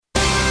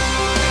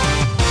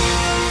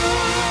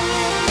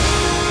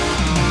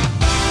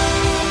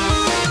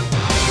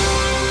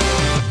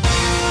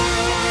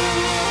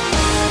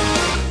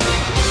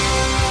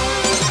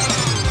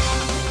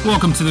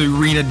Welcome to the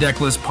Arena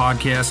Decklist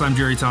Podcast. I'm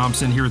Jerry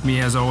Thompson. Here with me,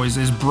 as always,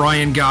 is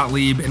Brian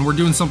Gottlieb, and we're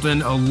doing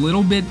something a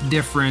little bit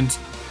different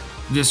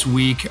this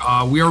week.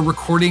 We are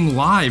recording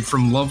live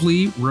from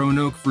lovely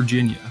Roanoke,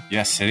 Virginia.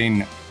 Yes,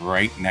 sitting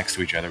right next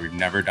to each other. We've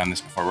never done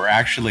this before. We're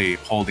actually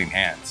holding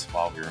hands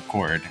while we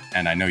record,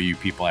 and I know you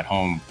people at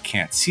home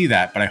can't see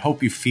that, but I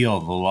hope you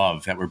feel the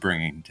love that we're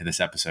bringing to this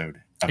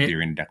episode of the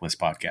Arena Decklist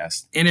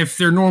Podcast. And if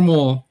they're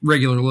normal,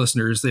 regular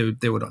listeners,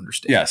 they would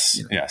understand.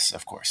 Yes, yes,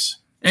 of course.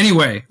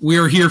 Anyway, we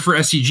are here for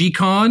SCG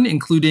Con,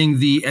 including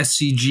the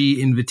SCG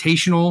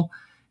Invitational.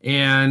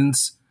 And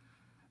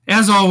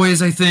as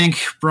always, I think,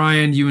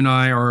 Brian, you and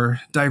I are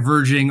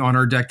diverging on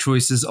our deck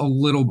choices a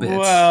little bit.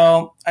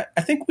 Well,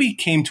 I think we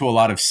came to a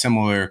lot of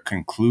similar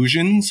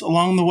conclusions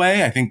along the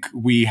way. I think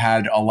we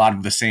had a lot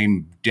of the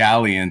same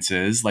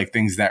dalliances, like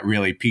things that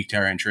really piqued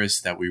our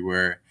interest that we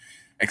were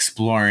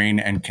exploring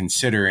and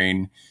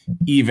considering,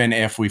 even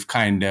if we've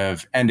kind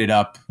of ended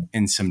up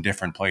in some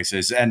different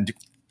places. And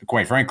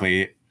quite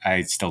frankly,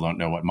 I still don't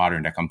know what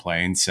modern deck I'm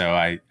playing, so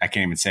I can't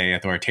even say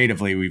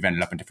authoritatively we've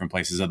ended up in different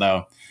places,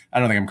 although I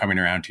don't think I'm coming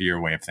around to your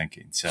way of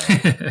thinking. So,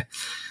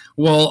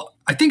 well,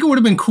 I think it would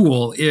have been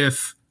cool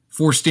if,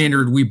 for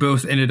standard, we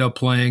both ended up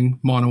playing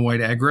mono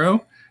white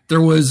aggro.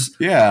 There was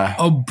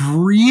a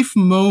brief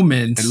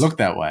moment. It looked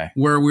that way.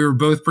 Where we were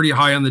both pretty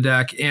high on the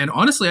deck, and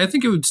honestly, I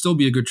think it would still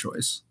be a good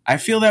choice. I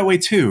feel that way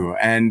too,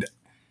 and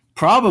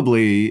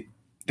probably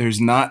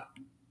there's not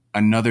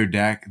another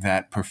deck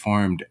that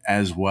performed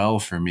as well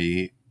for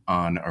me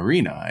on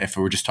Arena. If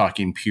we were just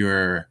talking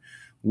pure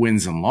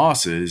wins and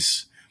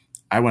losses,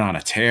 I went on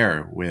a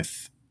tear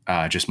with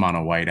just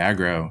mono white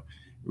aggro,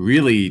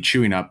 really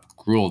chewing up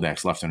Gruul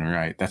decks left and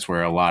right. That's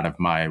where a lot of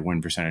my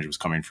win percentage was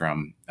coming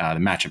from. The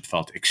matchup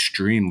felt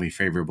extremely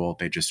favorable.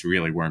 They just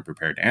really weren't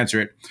prepared to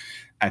answer it.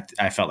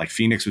 I felt like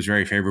Phoenix was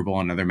very favorable.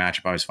 Another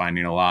matchup I was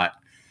finding a lot.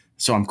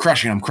 So I'm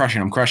crushing.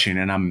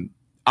 And I'm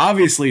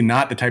obviously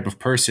not the type of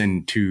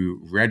person to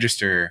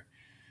register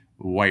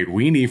White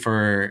Weenie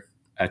for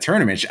a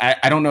tournament.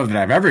 I don't know that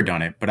I've ever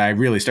done it, but I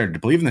really started to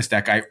believe in this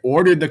deck. I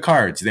ordered the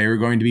cards. They were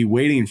going to be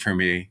waiting for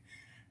me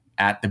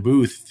at the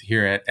booth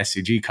here at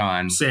SCG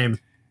Con. Same.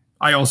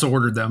 I also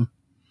ordered them.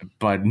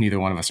 But neither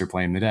one of us are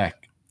playing the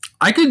deck.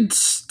 I could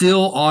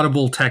still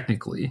audible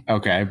technically.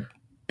 Okay,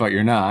 but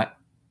you're not.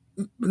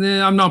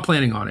 I'm not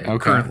planning on it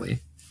currently.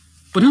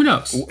 But who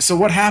knows? So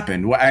what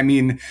happened? I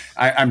mean,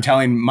 I'm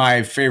telling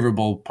my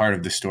favorable part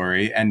of the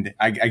story, and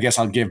I guess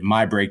I'll give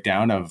my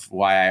breakdown of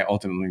why I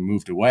ultimately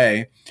moved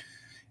away.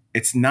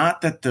 It's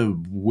not that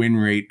the win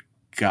rate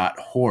got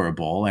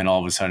horrible and all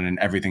of a sudden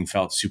everything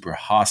felt super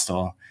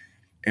hostile.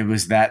 It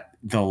was that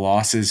the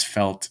losses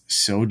felt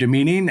so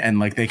demeaning and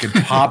like they could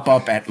pop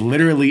up at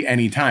literally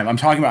any time. I'm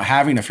talking about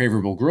having a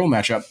favorable Gruul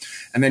matchup,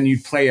 and then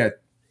you'd play a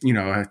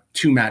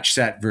 2-match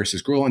set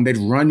versus Gruul, and they'd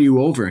run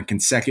you over in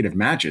consecutive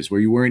matches where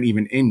you weren't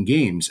even in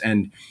games.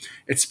 And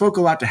it spoke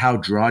a lot to how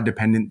draw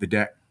dependent the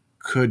deck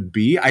could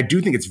be. I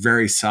do think it's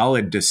very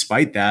solid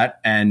despite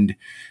that. And,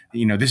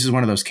 this is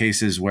one of those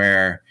cases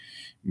where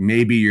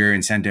maybe you're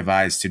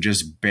incentivized to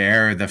just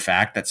bear the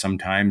fact that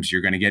sometimes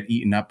you're going to get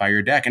eaten up by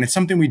your deck. And it's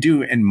something we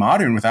do in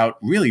Modern without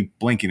really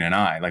blinking an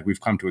eye. Like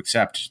we've come to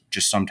accept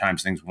just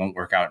sometimes things won't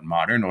work out in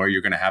Modern, or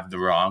you're going to have the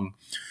wrong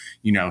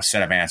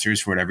set of answers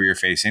for whatever you're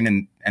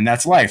facing. And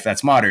that's life,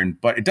 that's Modern,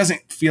 but it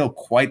doesn't feel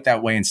quite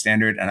that way in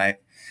Standard. And I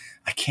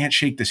can't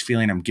shake this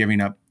feeling I'm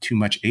giving up too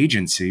much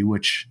agency,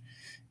 which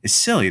is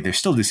silly. There's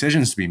still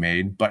decisions to be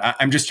made, but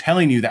I'm just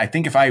telling you that I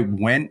think if I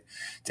went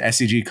to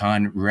SCG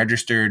Con,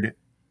 registered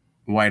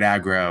white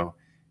aggro,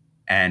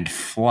 and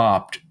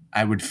flopped,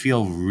 I would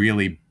feel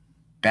really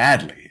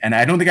badly. And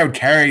I don't think I would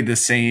carry the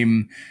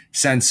same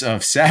sense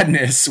of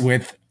sadness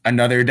with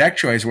another deck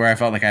choice where I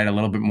felt like I had a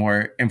little bit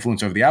more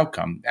influence over the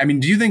outcome. I mean,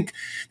 do you think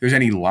there's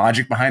any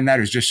logic behind that,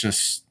 or is it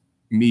just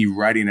me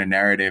writing a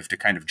narrative to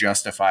kind of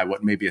justify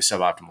what may be a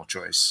suboptimal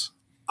choice?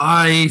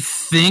 I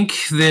think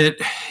that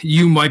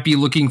you might be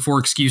looking for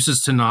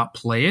excuses to not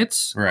play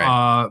it.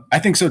 Right. I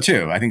think so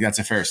too. I think that's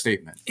a fair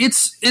statement.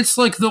 It's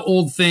like the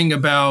old thing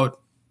about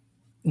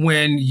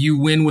when you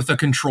win with a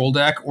control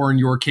deck, or in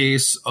your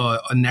case,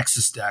 a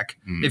Nexus deck.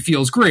 It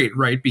feels great,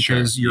 right?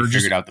 Because you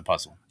figured out the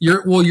puzzle.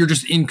 You're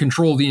just in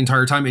control the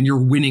entire time, and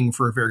you're winning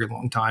for a very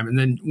long time. And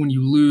then when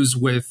you lose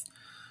with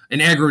an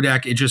aggro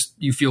deck,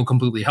 you feel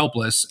completely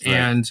helpless. Right.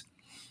 And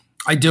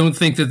I don't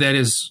think that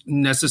is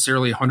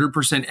necessarily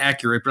 100%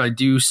 accurate, but I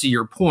do see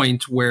your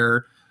point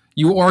where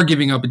you are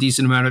giving up a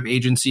decent amount of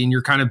agency, and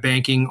you're kind of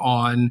banking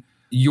on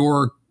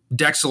your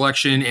deck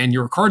selection and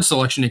your card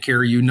selection to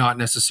carry you, not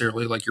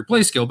necessarily like your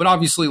play skill. But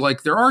obviously,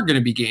 like, there are going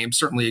to be games,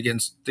 certainly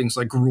against things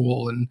like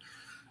Gruul and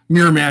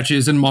mirror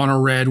matches and mono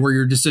red, where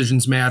your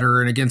decisions matter,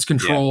 and against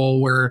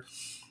control where,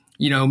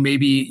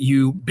 maybe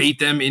you bait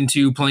them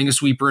into playing a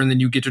sweeper and then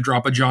you get to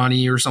drop a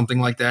Johnny or something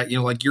like that.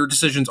 Like, your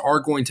decisions are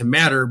going to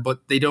matter,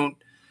 but they don't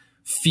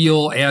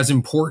feel as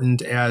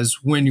important as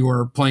when you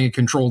are playing a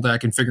control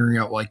deck and figuring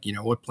out, like,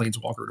 what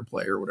Planeswalker to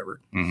play or whatever.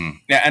 Mm-hmm.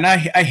 Yeah, and I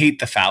hate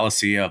the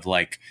fallacy of,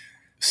 like,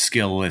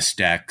 skillless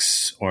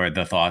decks or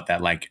the thought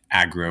that like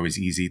aggro is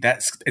easy.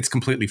 It's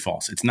completely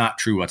false. It's not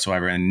true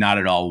whatsoever, and not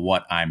at all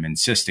what I'm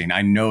insisting.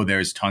 I know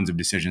there's tons of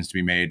decisions to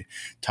be made,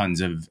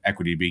 tons of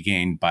equity to be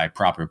gained by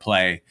proper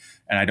play,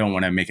 and I don't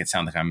want to make it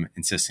sound like I'm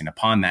insisting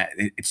upon that.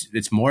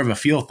 It's more of a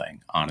feel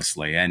thing,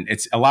 honestly, and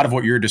it's a lot of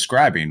what you're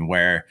describing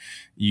where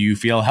you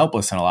feel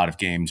helpless in a lot of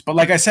games. But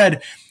like I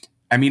said,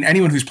 I mean,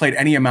 anyone who's played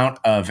any amount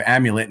of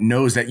Amulet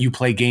knows that you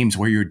play games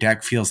where your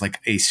deck feels like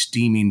a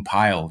steaming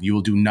pile. You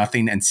will do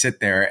nothing and sit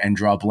there and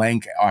draw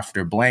blank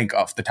after blank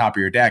off the top of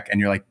your deck.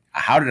 And you're like,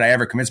 how did I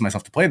ever convince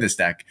myself to play this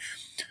deck?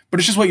 But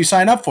it's just what you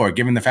sign up for,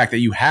 given the fact that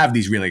you have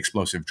these really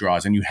explosive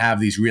draws and you have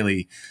these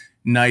really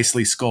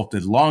nicely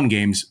sculpted long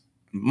games.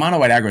 Mono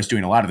white aggro is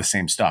doing a lot of the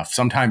same stuff.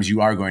 Sometimes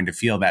you are going to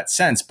feel that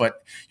sense,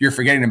 but you're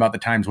forgetting about the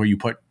times where you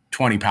put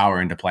 20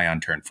 power into play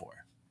on turn 4.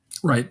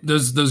 Right.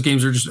 Those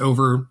games are just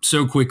over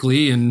so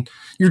quickly, and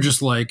you're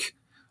just like,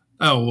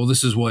 oh, well,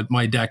 this is what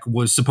my deck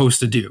was supposed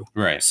to do.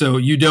 Right. So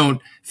you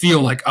don't feel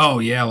like, oh,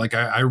 yeah, like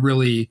I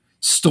really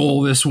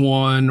stole this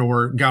one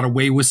or got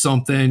away with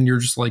something. You're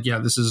just like, yeah,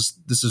 this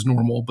is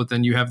normal. But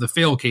then you have the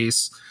fail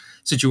case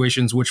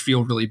situations, which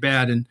feel really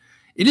bad. And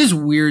it is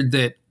weird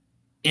that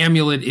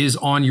Amulet is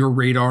on your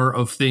radar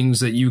of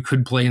things that you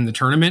could play in the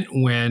tournament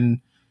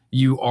when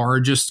you are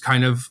just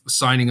kind of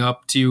signing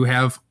up to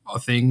have a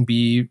thing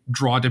be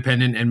draw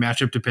dependent and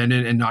matchup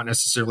dependent and not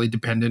necessarily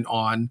dependent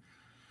on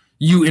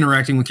you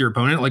interacting with your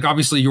opponent. Like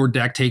obviously your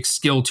deck takes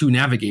skill to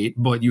navigate,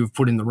 but you've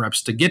put in the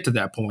reps to get to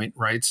that point,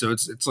 right? So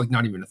it's like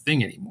not even a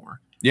thing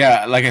anymore.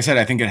 Yeah, like I said,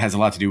 I think it has a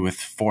lot to do with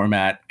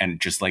format and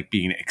just like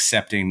being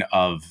accepting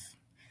of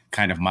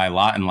kind of my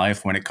lot in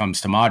life when it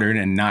comes to Modern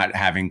and not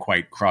having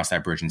quite crossed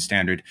that bridge in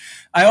Standard.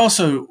 I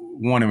also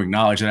want to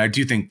acknowledge that I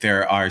do think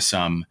there are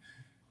some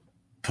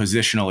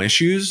positional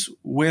issues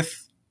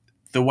with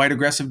the white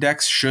aggressive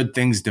decks should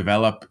things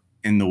develop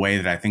in the way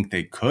that I think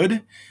they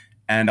could.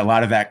 And a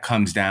lot of that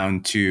comes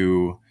down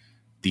to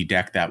the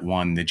deck that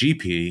won the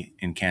GP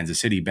in Kansas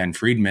City, Ben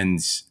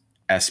Friedman's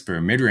Esper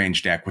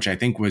midrange deck, which I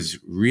think was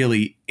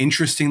really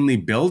interestingly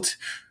built,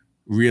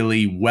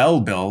 really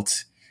well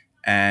built,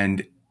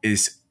 and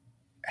is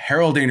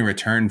heralding a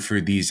return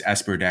for these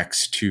Esper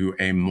decks to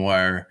a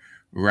more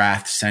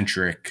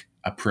Wrath-centric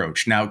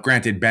approach. Now,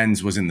 granted,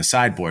 Ben's was in the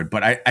sideboard,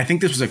 but I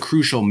think this was a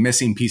crucial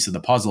missing piece of the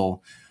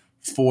puzzle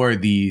for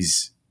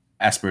these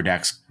Esper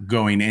decks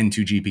going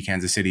into GP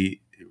Kansas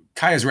City.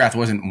 Kaya's Wrath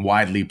wasn't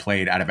widely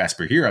played out of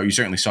Esper Hero. You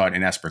certainly saw it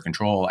in Esper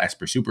Control,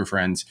 Esper Super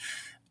Friends.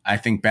 I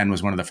think Ben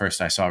was one of the first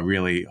I saw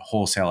really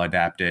wholesale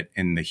adapt it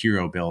in the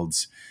hero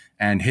builds.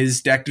 And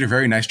his deck did a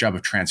very nice job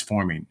of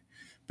transforming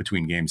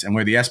between games. And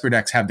where the Esper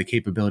decks have the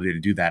capability to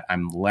do that,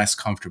 I'm less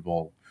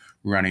comfortable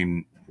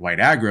running white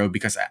aggro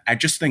because I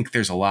just think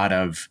there's a lot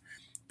of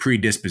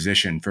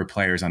predisposition for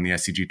players on the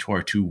SCG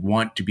Tour to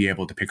want to be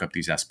able to pick up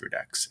these Esper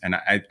decks. And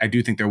I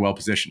do think they're well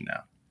positioned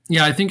now.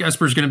 Yeah, I think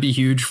Esper is going to be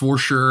huge for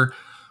sure.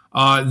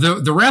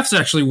 The Wraths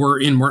actually were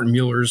in Martin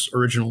Mueller's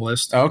original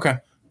list. Oh, okay.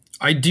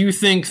 I do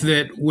think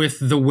that with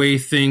the way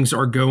things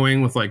are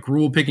going with like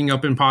Rule picking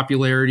up in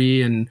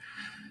popularity and,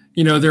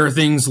 you know, there are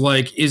things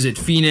like Izzet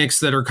Phoenix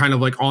that are kind of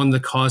like on the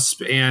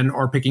cusp and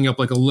are picking up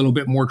like a little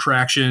bit more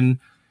traction.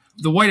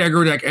 The white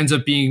aggro deck ends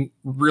up being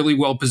really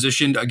well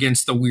positioned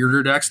against the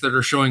weirder decks that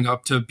are showing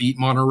up to beat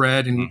mono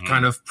red and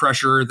kind of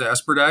pressure the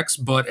Esper decks.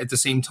 But at the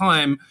same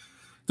time,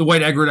 the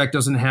white aggro deck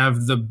doesn't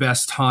have the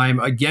best time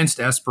against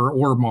Esper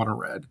or mono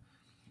red.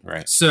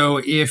 Right.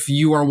 So if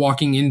you are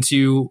walking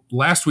into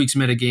last week's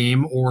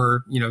metagame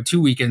or,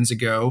 2 weekends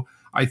ago,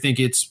 I think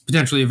it's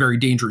potentially a very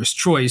dangerous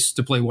choice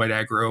to play white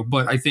aggro.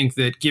 But I think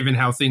that given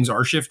how things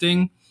are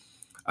shifting,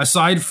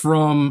 aside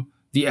from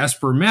the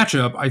Esper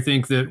matchup, I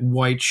think that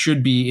white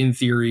should be, in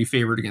theory,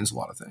 favored against a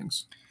lot of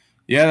things.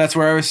 Yeah, that's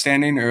where I was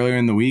standing earlier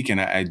in the week, and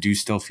I do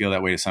still feel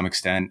that way to some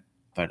extent,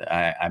 but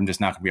I'm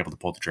just not going to be able to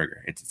pull the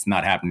trigger. It's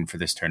not happening for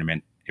this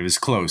tournament. It was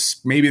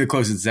close. Maybe the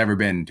closest it's ever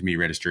been to me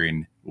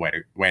registering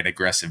white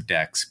aggressive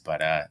decks,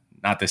 but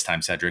not this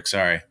time, Cedric.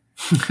 Sorry.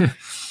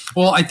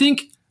 Well, I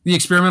think the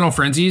experimental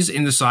frenzies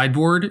in the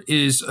sideboard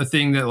is a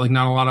thing that like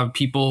not a lot of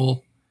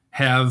people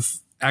have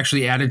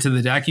actually added to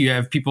the deck. You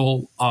have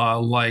people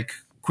like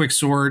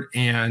Quicksort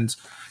and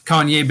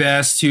Kanye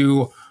Best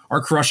who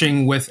are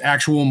crushing with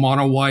actual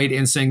mono white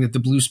and saying that the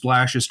blue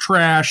splash is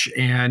trash.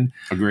 And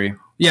agree.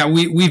 Yeah,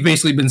 we've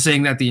basically been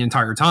saying that the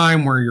entire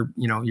time where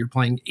you're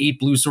playing 8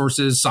 blue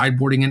sources,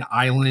 sideboarding an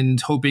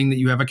island, hoping that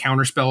you have a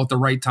counterspell at the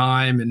right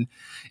time. And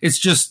it's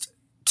just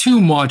too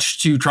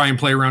much to try and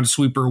play around a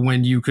sweeper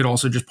when you could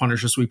also just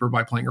punish a sweeper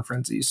by playing a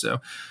frenzy.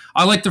 So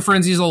I like the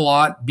frenzies a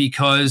lot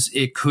because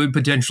it could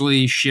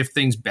potentially shift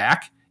things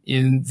back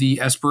in the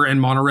Esper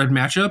and mono red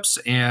matchups.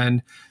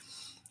 And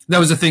that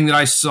was a thing that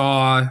I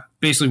saw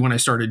basically when I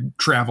started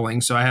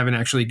traveling. So I haven't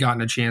actually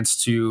gotten a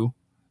chance to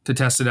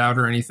test it out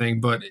or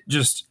anything, but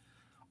just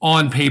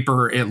on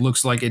paper, it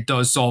looks like it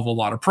does solve a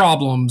lot of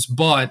problems.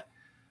 But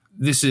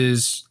this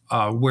is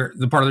where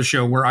the part of the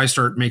show where I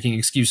start making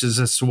excuses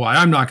as to why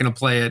I'm not going to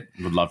play it.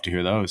 Would love to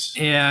hear those.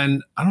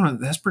 And I don't know,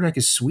 the Esper deck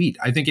is sweet.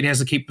 I think it has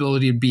the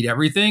capability to beat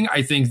everything.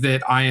 I think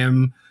that I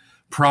am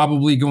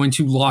probably going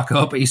to lock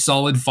up a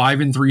solid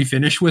 5-3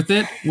 finish with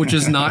it, which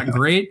is not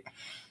great.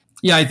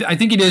 Yeah, I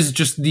think it is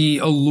just the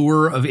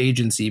allure of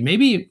agency.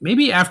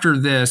 Maybe after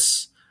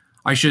this,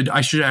 I should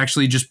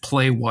actually just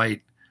play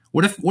white.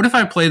 What if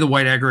I play the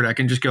white aggro deck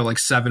and just go like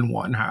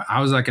 7-1?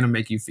 How is that going to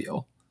make you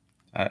feel?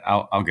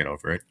 I'll get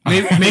over it.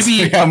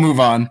 Maybe I'll move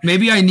on.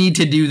 Maybe I need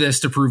to do this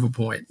to prove a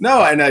point.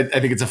 No, and I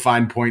think it's a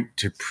fine point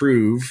to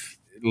prove.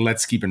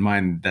 Let's keep in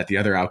mind that the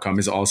other outcome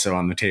is also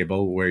on the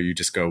table where you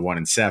just go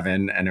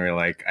 1-7 and are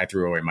like, I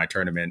threw away my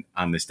tournament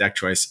on this deck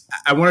choice.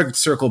 I want to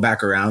circle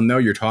back around though.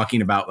 You're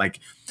talking about like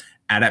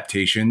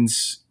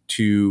adaptations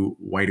to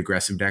white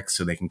aggressive decks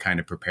so they can kind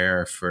of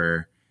prepare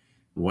for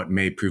what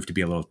may prove to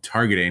be a little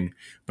targeting.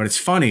 But it's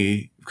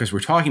funny because we're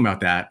talking about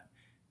that.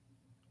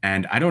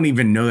 And I don't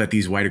even know that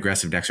these white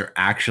aggressive decks are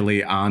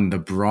actually on the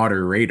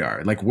broader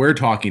radar. Like we're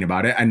talking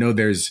about it. I know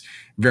there's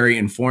very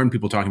informed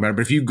people talking about it,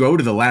 but if you go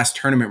to the last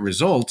tournament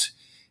result,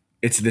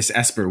 it's this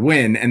Esper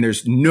win and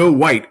there's no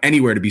white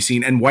anywhere to be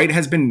seen. And white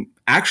has been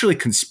actually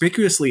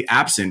conspicuously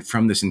absent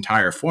from this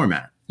entire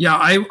format. Yeah,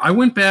 I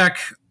went back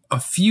a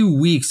few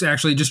weeks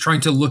actually just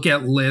trying to look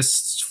at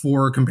lists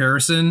for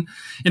comparison.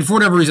 And for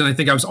whatever reason, I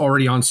think I was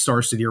already on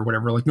Star City or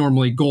whatever. Like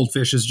normally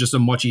Goldfish is just a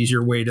much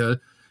easier way to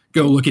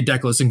go look at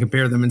deck lists and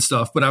compare them and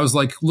stuff. But I was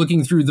like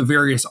looking through the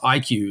various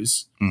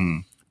IQs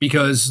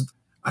because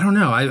I don't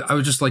know. I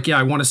was just like, yeah,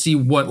 I want to see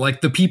what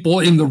like the people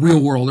in the real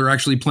world are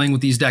actually playing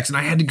with these decks. And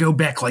I had to go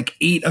back like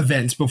 8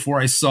 events before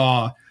I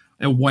saw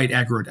a white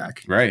aggro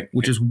deck. Right.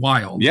 Which is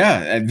wild.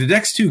 Yeah. The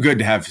deck's too good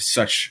to have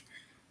such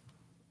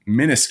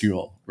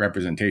minuscule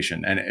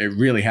representation, and it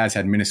really has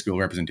had minuscule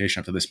representation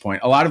up to this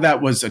point. A lot of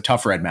that was a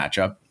tough red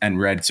matchup, and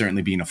red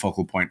certainly being a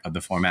focal point of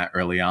the format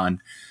early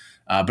on.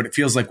 But it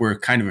feels like we're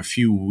kind of a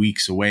few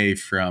weeks away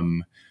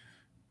from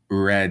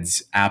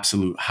red's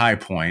absolute high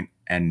point,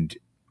 and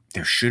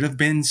there should have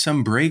been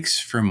some breaks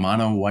for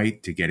mono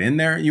white to get in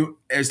there.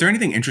 Is there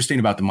anything interesting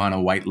about the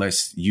mono white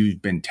list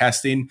you've been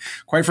testing?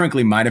 Quite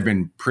frankly, might have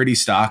been pretty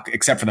stock,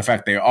 except for the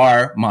fact they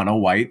are mono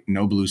white,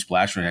 no blue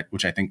splash,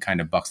 which I think kind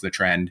of bucks the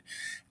trend.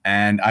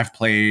 And I've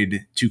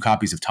played 2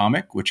 copies of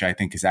Tomic, which I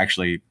think is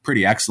actually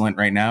pretty excellent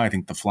right now. I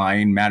think the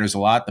flying matters a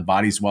lot. The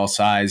body's well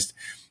sized.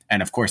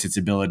 And of course, its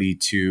ability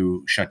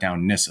to shut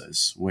down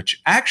Nissas,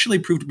 which actually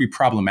proved to be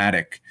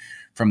problematic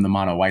from the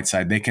mono white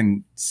side. They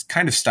can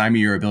kind of stymie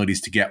your abilities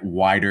to get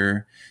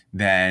wider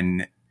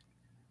than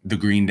the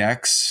green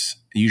decks.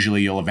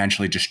 Usually you'll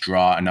eventually just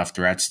draw enough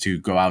threats to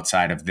go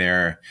outside of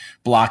their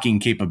blocking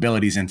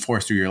capabilities and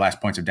force through your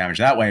last points of damage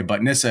that way.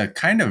 But Nissa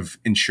kind of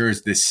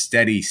ensures this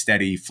steady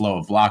flow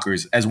of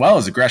blockers as well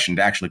as aggression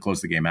to actually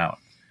close the game out.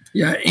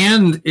 Yeah,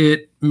 and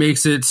it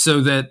makes it so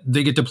that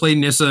they get to play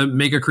Nissa,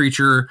 make a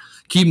creature,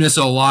 keep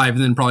Nissa alive,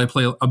 and then probably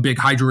play a big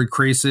Hydroid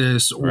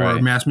Krasis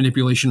or Mass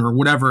Manipulation or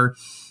whatever.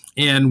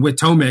 And with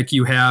Tomic,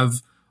 you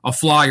have a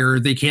flyer.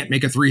 They can't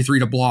make a 3/3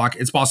 to block.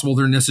 It's possible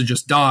their Nissa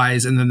just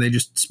dies, and then they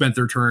just spent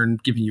their turn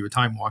giving you a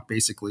time walk,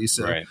 basically.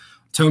 So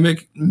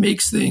Tomic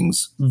makes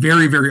things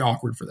very, very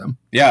awkward for them.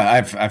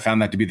 Yeah, I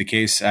found that to be the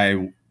case.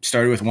 I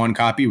started with 1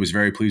 copy, was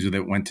very pleased with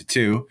it, went to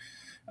 2.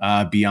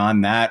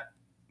 Beyond that,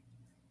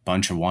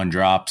 bunch of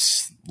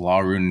 1-drops, Law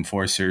Rune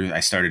Enforcer. I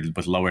started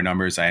with lower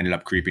numbers. I ended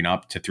up creeping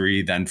up to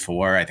 3, then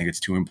 4. I think it's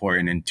too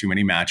important in too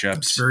many matchups.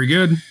 That's very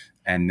good.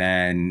 And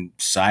then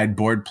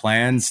sideboard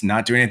plans,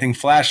 not doing anything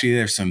flashy.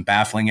 There's some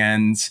baffling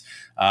ends.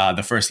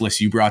 The first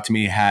list you brought to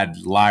me had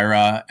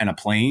Lyra and a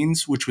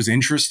Plains, which was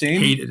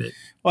interesting. Hated it.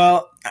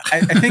 Well,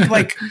 I think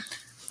like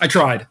I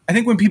tried. I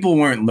think when people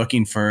weren't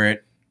looking for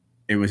it,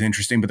 it was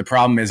interesting. But the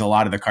problem is a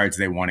lot of the cards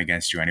they won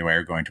against you anyway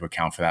are going to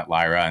account for that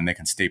Lyra, and they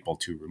can staple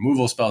 2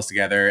 removal spells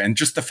together. And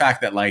just the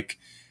fact that like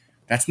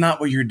that's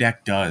not what your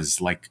deck does.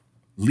 Like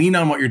lean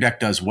on what your deck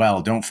does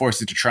well. Don't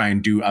force it to try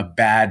and do a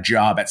bad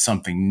job at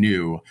something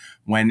new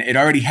when it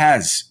already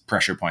has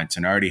pressure points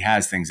and already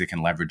has things it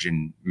can leverage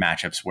in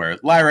matchups where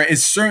Lyra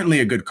is certainly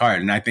a good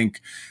card. And I think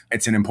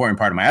it's an important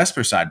part of my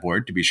Esper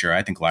sideboard, to be sure.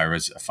 I think Lyra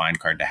is a fine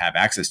card to have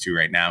access to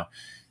right now.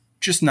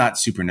 Just not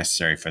super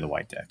necessary for the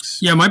white decks.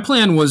 Yeah, my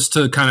plan was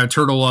to kind of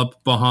turtle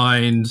up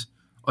behind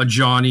a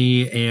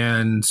Johnny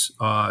and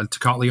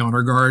Tocatli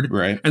Honor Guard.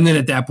 Right. And then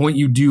at that point,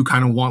 you do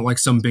kind of want like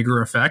some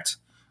bigger effect.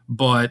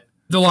 But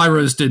the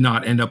Lyras did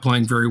not end up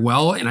playing very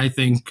well. And I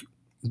think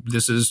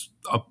this is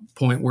a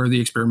point where the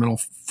experimental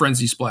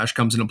Frenzy Splash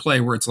comes into play,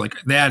 where it's like,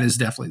 that is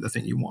definitely the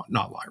thing you want,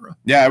 not Lyra.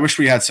 Yeah, I wish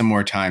we had some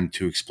more time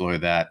to explore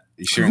that.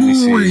 You certainly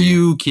Who are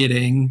you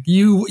kidding?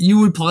 You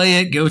would play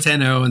it, go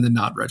 10-0, and then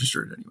not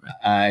register it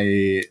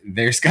anyway.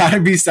 There's got to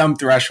be some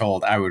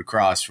threshold I would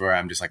cross where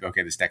I'm just like,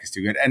 okay, this deck is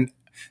too good. And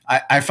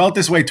I felt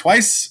this way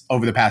twice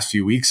over the past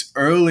few weeks.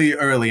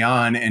 Early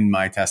on in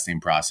my testing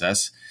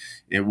process,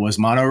 it was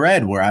mono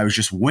red where I was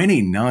just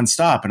winning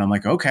nonstop. And I'm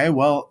like, okay,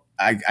 well,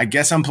 I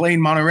guess I'm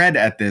playing mono red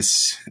at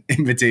this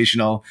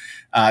invitational.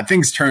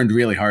 Things turned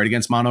really hard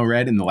against mono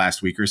red in the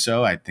last week or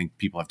so. I think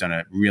people have done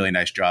a really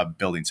nice job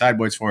building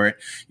sideboards for it.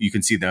 You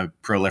can see the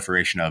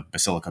proliferation of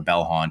Basilica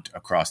Bellhaunt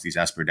across these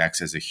Esper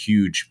decks as a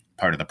huge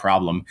part of the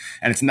problem.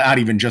 And it's not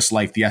even just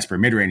like the Esper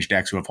midrange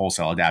decks who have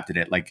wholesale adapted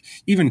it. Like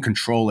even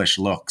control-ish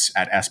looks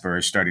at Esper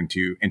are starting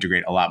to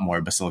integrate a lot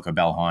more Basilica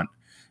Bellhaunt.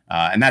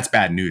 And that's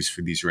bad news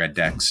for these red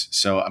decks.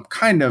 So I'm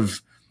kind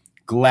of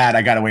glad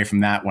I got away from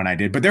that when I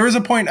did. But there was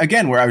a point,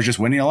 again, where I was just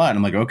winning a lot. And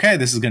I'm like, okay,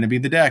 this is going to be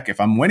the deck. If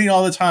I'm winning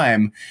all the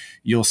time,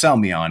 you'll sell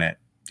me on it.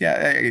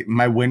 Yeah,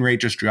 my win rate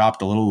just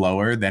dropped a little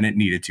lower than it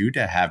needed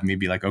to have me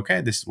be like,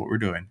 okay, this is what we're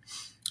doing.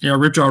 Yeah,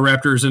 Ripjaw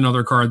Raptor is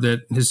another card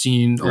that has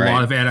seen a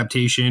lot of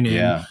adaptation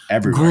in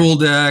Gruul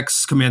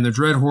decks, Command the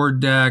Dreadhorde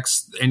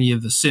decks, any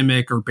of the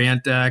Simic or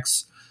Bant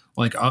decks.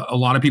 Like a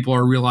lot of people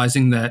are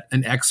realizing that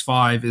an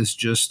X5 is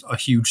just a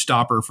huge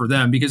stopper for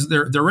them because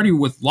they're ready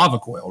with Lava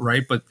Coil,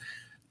 right? But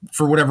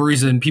for whatever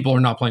reason, people are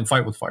not playing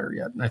Fight with Fire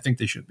yet, and I think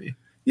they should be.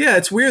 Yeah,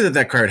 it's weird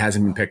that card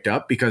hasn't been picked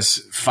up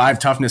because 5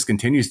 toughness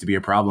continues to be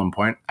a problem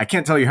point. I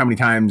can't tell you how many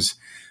times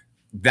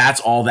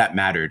that's all that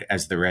mattered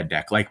as the red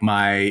deck. Like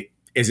my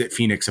Izzet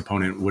Phoenix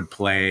opponent would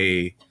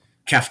play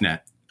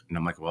Kefnet, and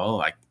I'm like,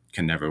 well, I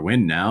can never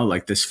win now.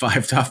 Like this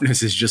 5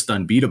 toughness is just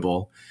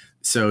unbeatable.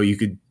 So you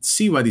could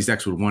see why these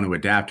decks would want to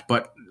adapt.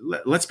 But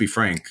let's be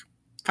frank,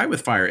 Fight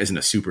with Fire isn't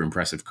a super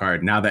impressive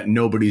card. Now that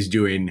nobody's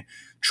doing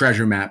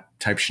treasure map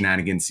type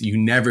shenanigans, you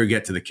never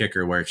get to the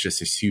kicker where it's just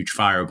this huge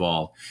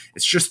fireball.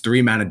 It's just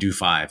 3 mana, do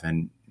 5.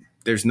 And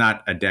there's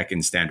not a deck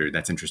in Standard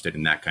that's interested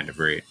in that kind of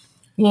rate.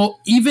 Well,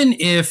 even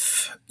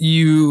if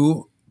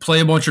you play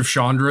a bunch of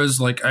Chandras,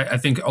 like I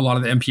think a lot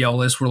of the MPL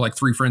lists were like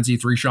 3 Frenzy,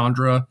 3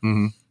 Chandra,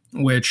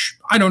 which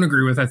I don't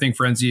agree with. I think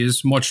Frenzy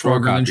is much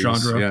stronger than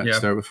Chandra. Yeah,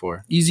 start with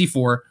 4. Easy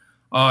 4.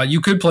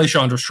 You could play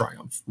Chandra's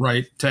Triumph,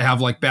 right? To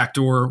have like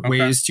backdoor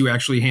ways to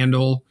actually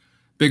handle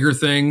bigger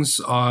things.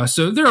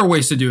 So there are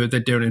ways to do it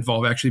that don't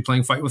involve actually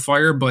playing Fight with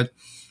Fire. But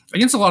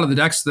against a lot of the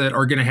decks that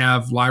are going to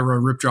have Lyra,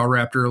 Ripjaw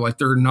Raptor, like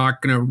they're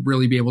not going to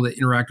really be able to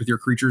interact with your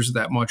creatures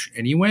that much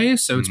anyway.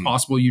 So it's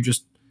possible you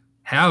just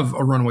have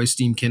a Runaway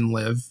Steamkin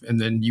live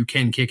and then you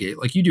can kick it.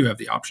 Like you do have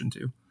the option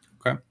to.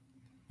 Okay.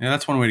 Yeah,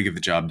 that's one way to get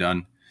the job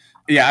done.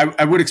 Yeah,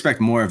 I would expect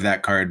more of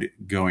that card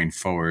going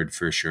forward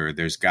for sure.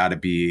 There's got to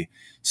be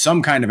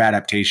some kind of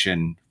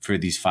adaptation for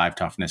these 5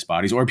 toughness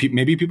bodies, or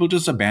maybe people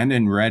just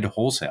abandon red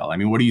wholesale. I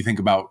mean, what do you think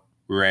about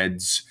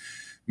red's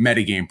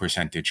metagame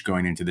percentage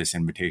going into this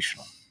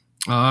invitational?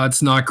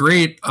 It's not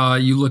great.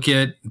 You look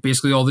at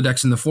basically all the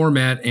decks in the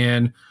format,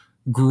 and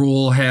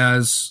Gruul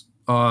has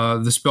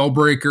the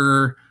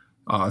Spellbreaker,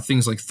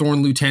 things like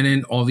Thorn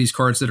Lieutenant, all these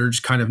cards that are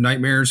just kind of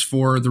nightmares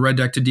for the red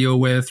deck to deal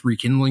with,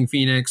 Rekindling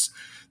Phoenix.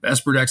 The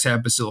Esper decks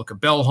have Basilica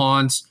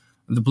Bellhaunt.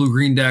 The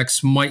blue-green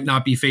decks might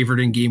not be favored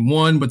in game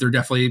 1, but they're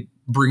definitely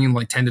bringing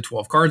like 10 to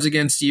 12 cards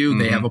against you.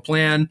 They have a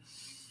plan.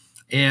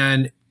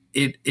 And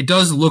it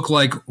does look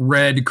like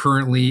red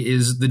currently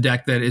is the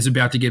deck that is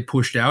about to get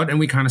pushed out. And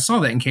we kind of saw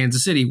that in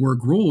Kansas City, where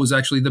Gruul was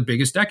actually the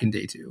biggest deck in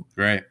day 2.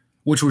 Right.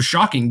 Which was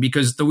shocking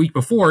because the week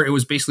before, it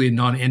was basically a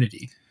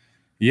non-entity.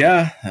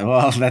 Yeah,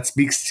 well, that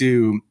speaks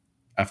to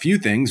a few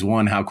things.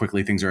 1, how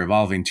quickly things are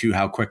evolving. 2,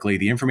 how quickly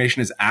the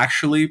information is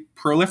actually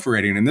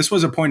proliferating. And this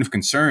was a point of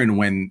concern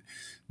when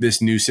this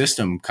new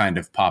system kind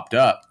of popped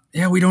up.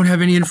 Yeah, we don't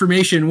have any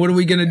information. What are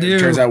we going to do? It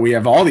turns out we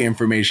have all the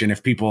information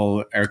if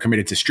people are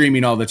committed to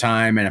streaming all the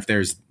time. And if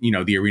there's,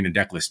 the Arena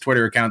Decklist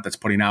Twitter account that's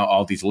putting out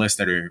all these lists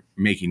that are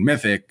making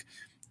Mythic,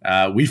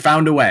 we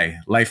found a way.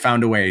 Life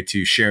found a way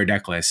to share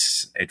deck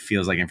lists. It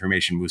feels like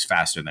information moves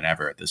faster than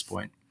ever at this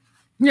point.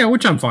 Yeah,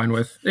 which I'm fine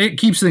with. It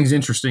keeps things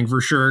interesting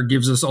for sure. It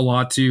gives us a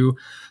lot to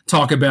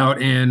talk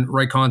about and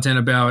write content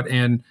about.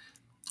 And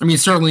I mean,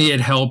 certainly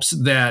it helps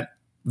that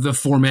the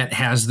format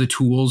has the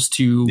tools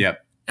to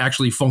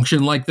actually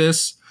function like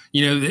this.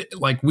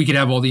 Like we could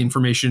have all the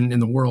information in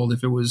the world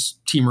if it was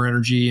Teamer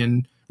Energy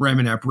and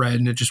Ramunap Red,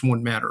 and it just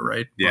wouldn't matter,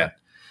 right? Yeah.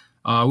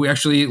 But, we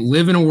actually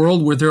live in a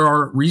world where there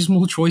are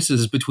reasonable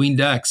choices between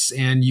decks,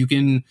 and you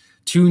can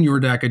tune your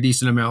deck a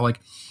decent amount. Like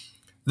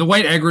the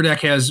white aggro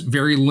deck has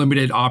very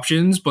limited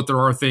options, but there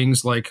are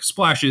things like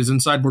splashes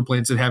and sideboard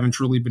plants that haven't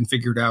truly been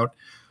figured out.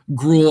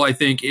 Gruul, I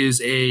think,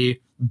 is a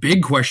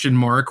big question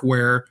mark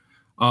where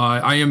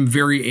I am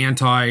very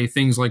anti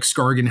things like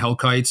Skargan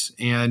Hellkite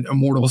and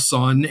Immortal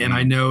Sun, and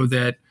I know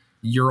that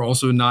you're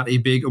also not a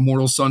big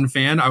Immortal Sun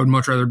fan. I would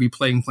much rather be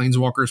playing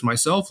Planeswalkers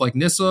myself, like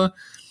Nissa.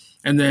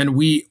 And then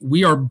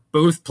we are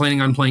both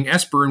planning on playing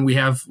Esper, and we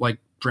have like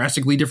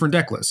drastically different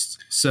deck lists.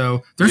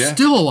 So there's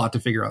still a lot to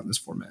figure out in this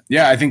format.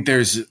 Yeah, I think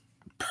there's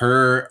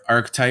per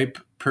archetype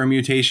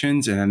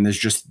permutations, and then there's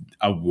just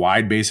a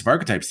wide base of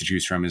archetypes to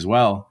choose from as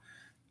well.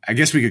 I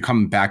guess we could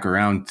come back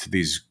around to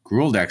these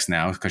Gruul decks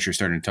now because you're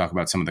starting to talk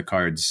about some of the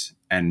cards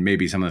and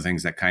maybe some of the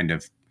things that kind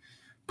of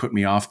put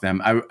me off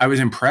them. I was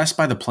impressed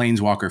by the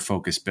Planeswalker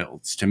focus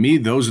builds. To me,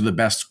 those are the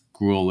best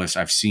Gruul lists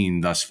I've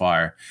seen thus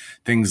far.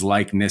 Things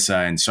like Nissa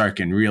and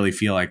Sarkhan really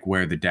feel like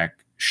where the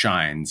deck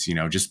shines.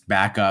 Just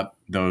back up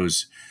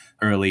those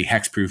early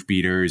hexproof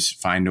beaters,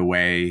 find a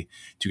way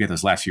to get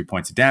those last few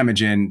points of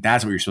damage in.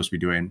 That's what you're supposed to be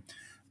doing.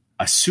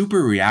 A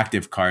super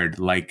reactive card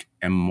like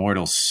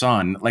Immortal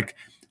Sun, like,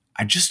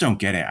 I just don't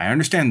get it. I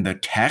understand the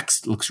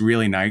text looks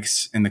really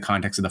nice in the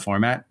context of the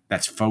format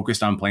that's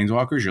focused on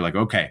Planeswalkers. You're like,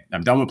 okay,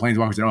 I'm done with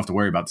Planeswalkers. I don't have to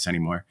worry about this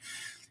anymore.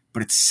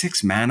 But it's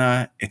 6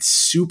 mana. It's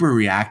super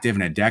reactive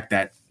in a deck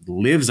that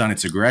lives on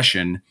its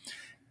aggression.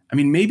 I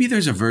mean, maybe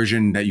there's a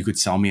version that you could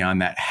sell me on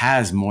that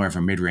has more of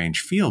a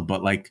mid-range feel,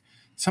 but like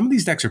some of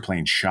these decks are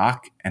playing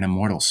Shock and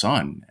Immortal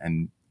Sun,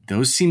 and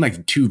those seem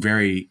like two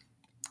very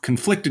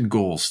conflicted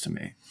goals to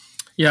me.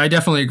 Yeah, I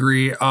definitely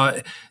agree.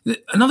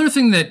 Another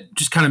thing that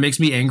just kind of makes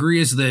me angry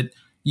is that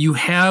you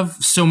have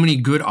so many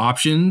good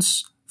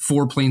options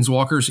for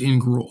Planeswalkers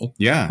in Gruul.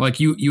 Yeah. Like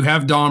you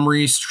have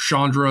Domri,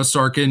 Chandra,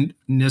 Sarkhan,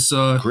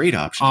 Nissa. Great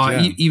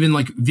options. Even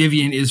like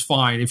Vivian is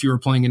fine if you were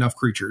playing enough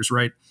creatures,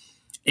 right?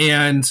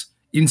 And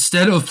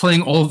instead of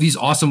playing all of these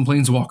awesome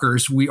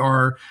Planeswalkers, we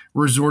are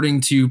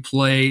resorting to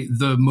play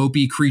the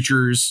mopey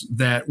creatures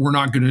that were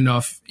not good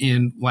enough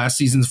in last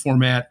season's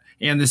format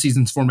and this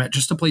season's format,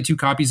 just to play 2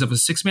 copies of a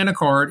 6-mana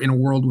card in a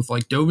world with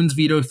like Dovin's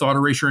Veto, Thought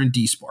Erasure, and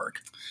D-Spark.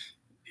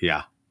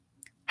 Yeah.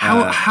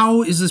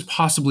 How is this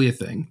possibly a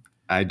thing?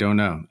 I don't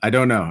know.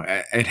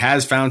 It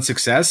has found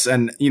success.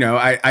 And, you know,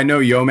 I know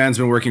Yeoman's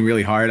been working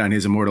really hard on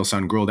his Immortal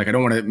Sun Gruul deck. I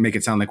don't want to make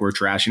it sound like we're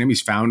trashing him.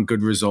 He's found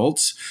good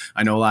results.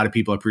 I know a lot of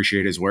people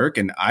appreciate his work,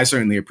 and I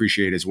certainly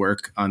appreciate his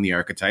work on the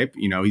archetype.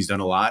 You know, he's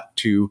done a lot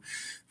to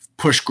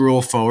push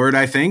Gruul forward,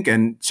 I think,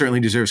 and certainly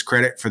deserves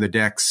credit for the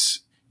deck's,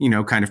 you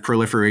know, kind of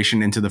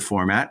proliferation into the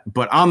format.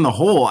 But on the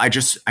whole, I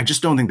just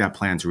don't think that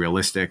plan's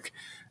realistic.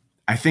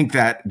 I think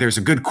that there's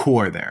a good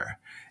core there.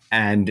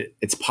 And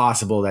it's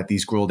possible that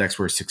these Gruul decks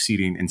were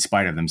succeeding in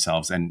spite of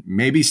themselves and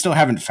maybe still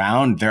haven't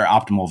found their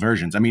optimal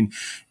versions. I mean,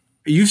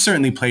 you've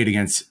certainly played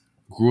against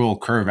Gruul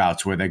curve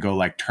outs where they go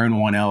like turn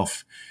 1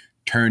 Elf,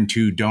 turn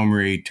 2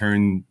 Domri,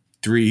 turn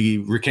 3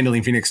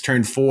 Rekindling Phoenix,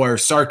 turn 4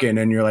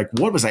 Sarkhan, and you're like,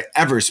 what was I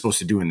ever supposed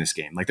to do in this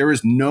game? Like, there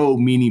was no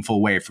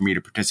meaningful way for me to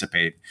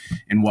participate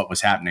in what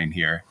was happening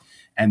here.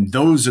 And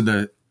those are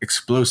the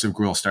explosive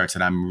Gruul starts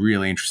that I'm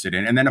really interested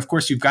in. And then, of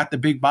course, you've got the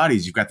big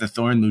bodies. You've got the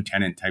Thorn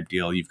Lieutenant type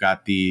deal. You've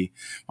got the,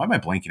 why am I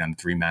blanking on the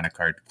 3-mana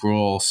card?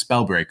 Gruul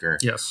Spellbreaker.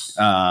 Yes.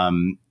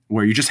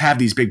 Where you just have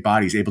these big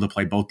bodies able to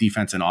play both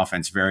defense and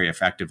offense very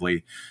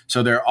effectively.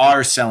 So there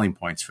are selling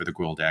points for the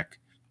Gruul deck.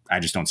 I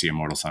just don't see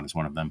Immortal Sun as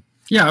one of them.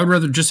 Yeah, I would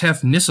rather just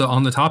have Nissa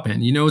on the top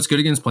end. You know what's good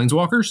against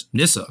Planeswalkers?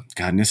 Nissa.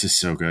 God, Nissa's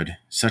so good.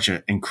 Such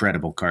an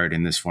incredible card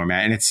in this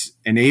format. And it's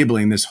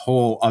enabling this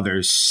whole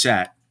other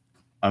set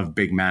of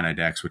big mana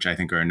decks, which I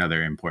think are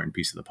another important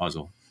piece of the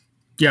puzzle.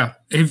 Yeah.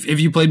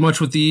 If you played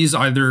much with these,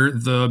 either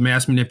the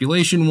mass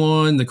manipulation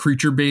one, the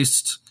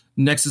creature-based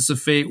Nexus of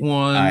Fate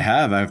one? I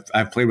have.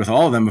 I've played with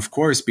all of them, of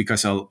course,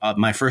 because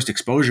my first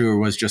exposure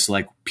was just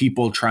like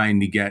people trying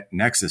to get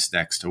Nexus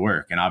decks to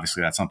work. And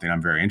obviously that's something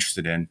I'm very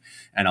interested in.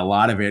 And a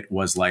lot of it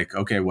was like,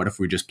 okay, what if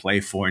we just play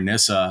 4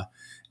 Nissa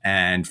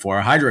and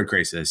 4 Hydroid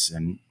Krasis?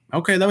 And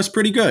okay, that was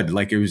pretty good.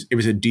 Like it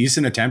was a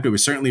decent attempt. It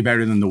was certainly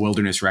better than the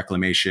Wilderness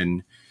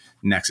Reclamation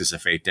Nexus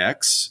of Fate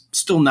decks.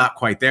 Still not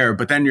quite there,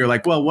 but then you're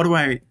like, well, what do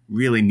I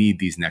really need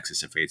these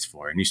Nexus of Fates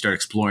for? And you start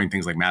exploring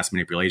things like mass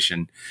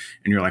manipulation,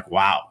 and you're like,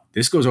 wow,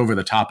 this goes over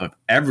the top of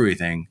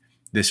everything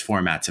this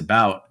format's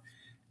about.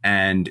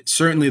 And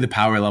certainly the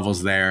power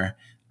levels there.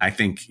 I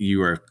think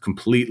you are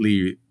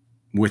completely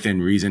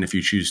within reason if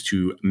you choose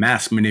to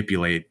mass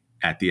manipulate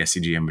at the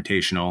SCG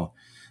Invitational.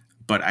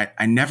 But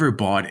I never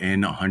bought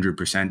in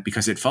 100%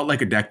 because it felt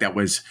like a deck that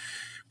was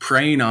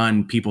preying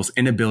on people's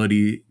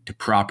inability to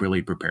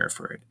properly prepare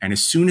for it. And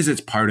as soon as it's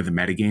part of the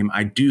metagame,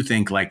 I do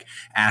think like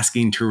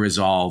asking to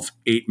resolve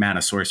 8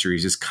 mana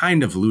sorceries is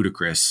kind of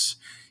ludicrous,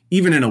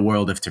 even in a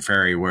world of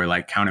Teferi where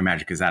like counter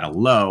magic is at a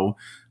low.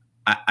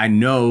 I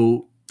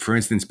know, for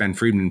instance, Ben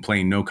Friedman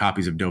playing no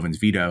copies of Dovin's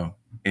Veto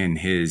in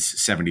his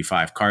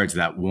 75 cards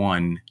that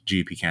won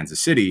GP Kansas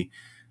City.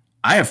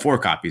 I have 4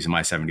 copies of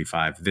my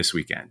 75 this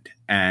weekend,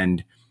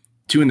 and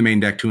 2 in the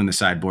main deck, 2 in the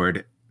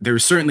sideboard. There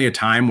was certainly a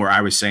time where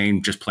I was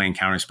saying just playing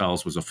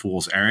counterspells was a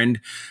fool's errand.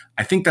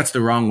 I think that's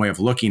the wrong way of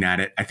looking at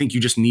it. I think you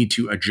just need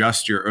to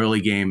adjust your early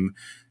game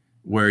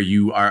where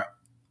you are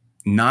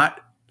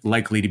not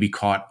likely to be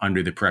caught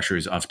under the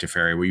pressures of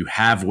Teferi, where you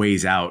have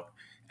ways out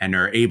and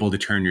are able to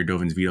turn your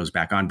Dovin's Vetoes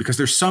back on, because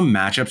there's some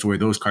matchups where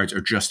those cards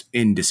are just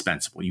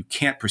indispensable. You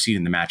can't proceed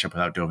in the matchup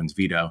without Dovin's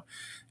Veto.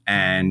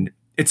 And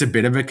it's a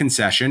bit of a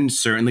concession.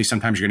 Certainly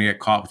sometimes you're going to get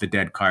caught with a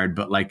dead card,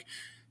 but like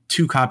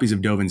 2 copies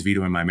of Dovin's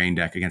Veto in my main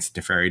deck against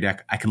the Teferi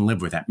deck, I can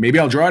live with that. Maybe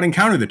I'll draw it and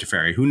counter the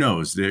Teferi. Who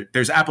knows?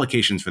 There's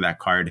applications for that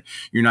card.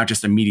 You're not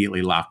just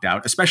immediately locked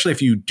out, especially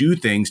if you do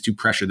things to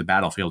pressure the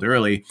battlefield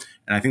early.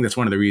 And I think that's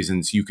one of the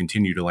reasons you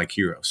continue to like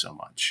Hero so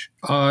much.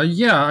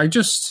 Yeah, I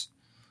just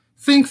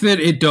think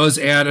that it does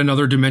add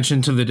another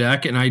dimension to the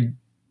deck, and I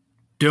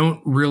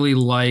don't really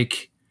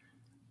like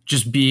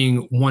just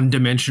being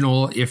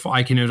one-dimensional if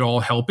I can at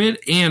all help it.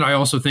 And I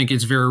also think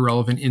it's very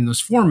relevant in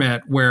this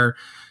format where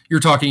you're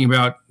talking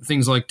about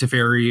things like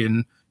Teferi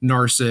and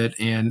Narset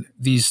and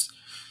these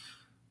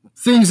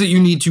things that you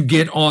need to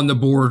get on the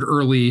board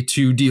early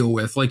to deal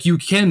with. Like you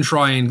can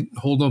try and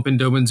hold open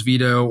Dovin's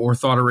Veto or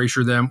Thought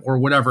Erasure them or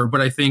whatever,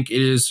 but I think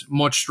it is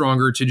much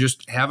stronger to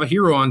just have a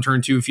hero on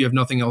turn 2 if you have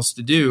nothing else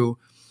to do,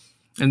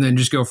 and then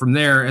just go from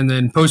there. And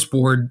then post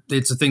board,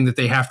 it's a thing that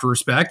they have to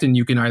respect, and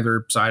you can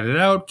either side it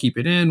out, keep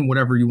it in,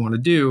 whatever you want to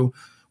do,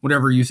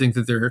 whatever you think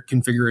that their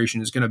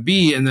configuration is going to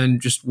be. And then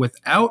just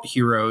without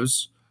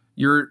heroes,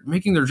 you're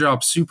making their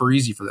job super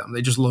easy for them.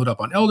 They just load up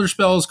on Elder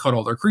Spells, cut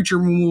all their creature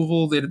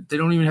removal. They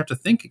don't even have to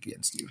think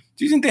against you.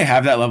 Do you think they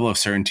have that level of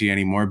certainty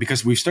anymore?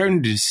 Because we've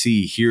started to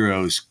see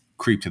heroes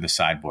creep to the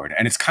sideboard.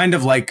 And it's kind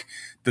of like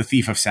the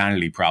Thief of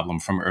Sanity problem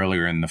from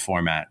earlier in the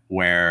format,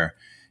 where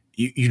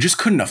you just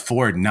couldn't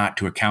afford not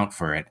to account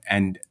for it.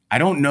 And I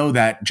don't know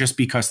that just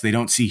because they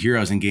don't see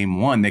heroes in game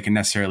 1, they can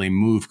necessarily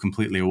move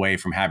completely away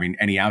from having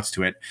any outs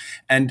to it.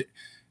 And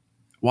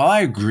while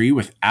I agree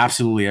with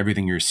absolutely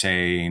everything you're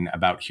saying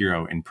about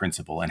hero in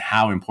principle and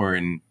how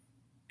important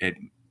it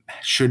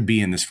should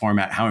be in this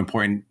format, how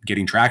important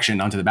getting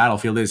traction onto the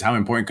battlefield is, how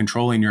important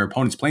controlling your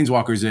opponent's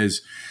planeswalkers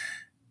is,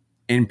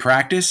 in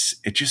practice,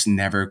 it just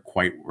never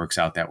quite works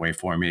out that way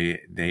for me.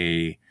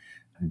 They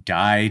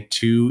die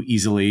too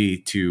easily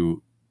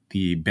to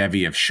the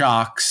bevy of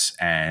shocks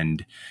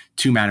and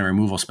 2-mana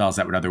removal spells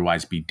that would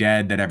otherwise be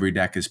dead that every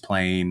deck is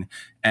playing.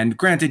 And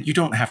granted, you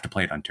don't have to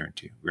play it on turn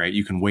 2, right?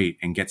 You can wait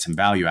and get some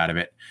value out of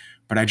it.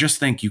 But I just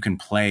think you can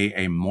play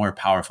a more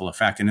powerful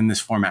effect. And in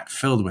this format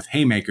filled with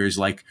haymakers,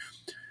 like,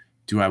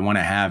 do I want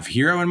to have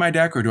hero in my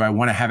deck, or do I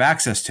want to have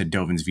access to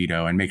Dovin's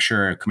Veto and make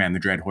sure Command the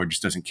Dreadhorde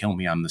just doesn't kill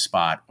me on the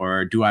spot?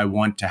 Or do I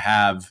want to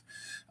have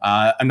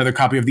another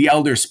copy of the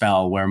Elder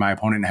Spell where my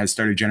opponent has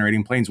started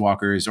generating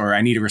planeswalkers, or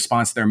I need a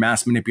response to their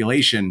mass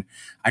manipulation?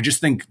 I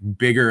just think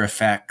bigger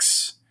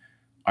effects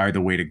are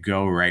the way to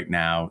go right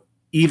now,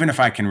 even if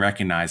I can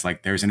recognize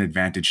like there's an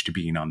advantage to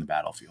being on the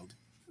battlefield.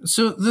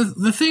 So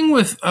the thing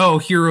with,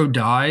 hero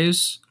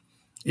dies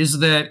is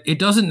that it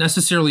doesn't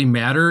necessarily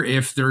matter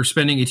if they're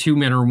spending a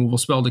 2-mana removal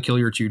spell to kill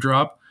your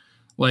 2-drop.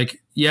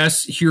 Like,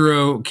 yes,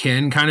 hero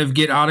can kind of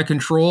get out of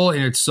control,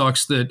 and it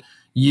sucks that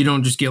you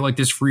don't just get like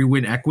this free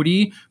win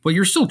equity, but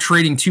you're still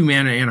trading 2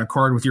 mana and a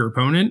card with your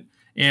opponent.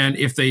 And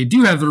if they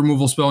do have the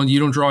removal spell and you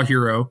don't draw a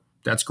hero,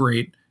 that's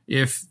great.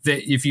 If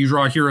you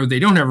draw a hero, they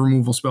don't have a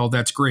removal spell,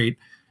 that's great.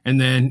 And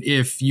then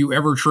if you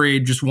ever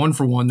trade just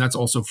 1-for-1, that's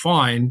also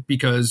fine,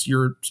 because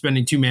you're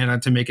spending 2 mana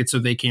to make it so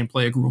they can't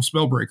play a Gruul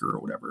Spellbreaker or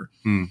whatever.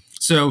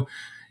 So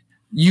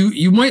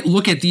you might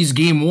look at these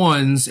game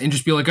 1s and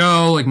just be like,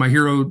 oh, like my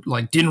hero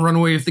like didn't run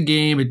away with the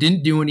game, it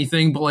didn't do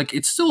anything, but like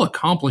it still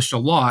accomplished a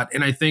lot.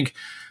 And I think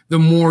the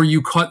more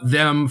you cut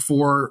them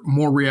for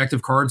more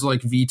reactive cards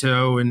like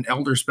Veto and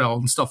Elder Spell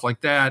and stuff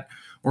like that,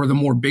 or the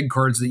more big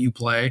cards that you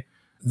play,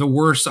 the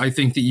worse I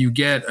think that you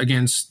get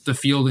against the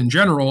field in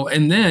general.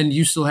 And then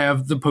you still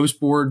have the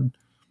post-board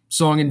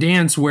song and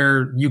dance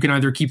where you can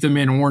either keep them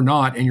in or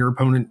not, and your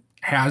opponent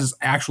has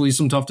actually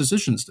some tough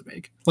decisions to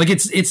make. Like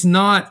it's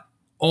not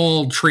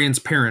all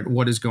transparent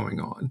what is going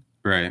on.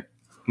 Right.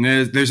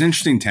 There's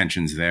interesting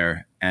tensions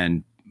there.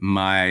 And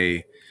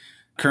my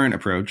current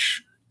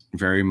approach,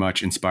 very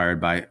much inspired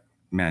by,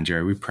 man,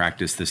 Jerry, we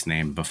practiced this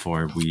name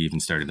before we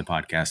even started the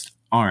podcast.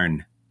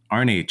 Arn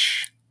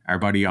H, our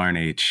buddy Arn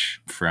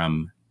H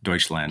from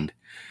Deutschland.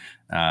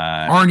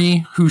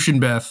 Arnie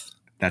Huschenbeth.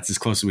 That's as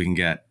close as we can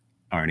get.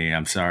 Arnie,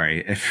 I'm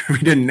sorry if we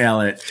didn't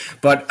nail it.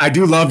 But I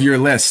do love your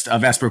list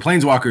of Esper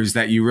Planeswalkers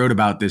that you wrote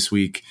about this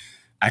week.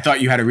 I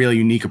thought you had a really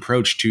unique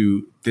approach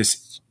to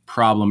this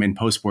problem in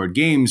post-board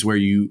games where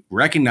you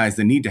recognize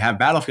the need to have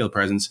battlefield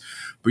presence,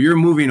 but you're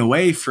moving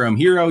away from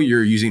hero,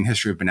 you're using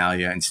History of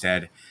Benalia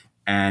instead.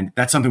 And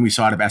that's something we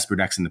saw out of Esper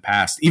decks in the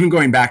past, even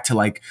going back to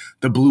like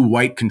the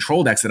blue-white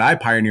control decks that I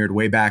pioneered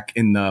way back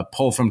in the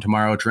Pull from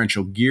Tomorrow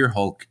Torrential Gear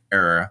Hulk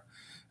era.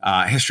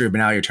 History of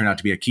Benalia turned out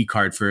to be a key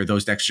card for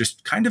those decks,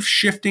 just kind of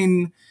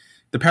shifting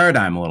the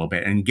paradigm a little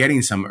bit and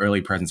getting some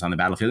early presence on the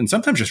battlefield, and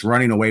sometimes just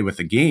running away with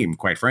the game,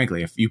 quite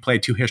frankly. If you play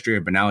 2 History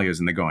of Benalias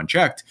and they go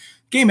unchecked,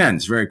 game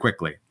ends very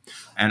quickly.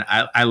 And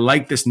I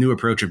like this new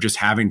approach of just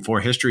having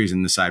 4 histories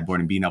in the sideboard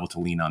and being able to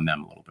lean on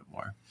them a little bit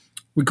more.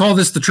 We call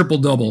this the triple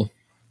double.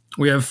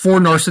 We have 4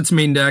 Narset's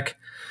main deck.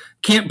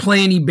 Can't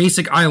play any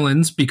basic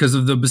islands because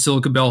of the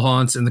Basilica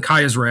Bellhaunts and the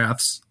Kaya's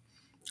Wraths.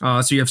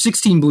 So you have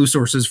 16 blue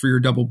sources for your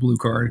double blue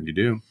card. You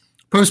do.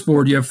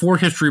 Post-board, you have 4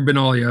 History of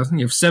Benalia. You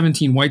have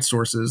 17 white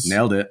sources.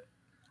 Nailed it.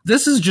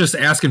 This is just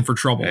asking for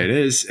trouble. It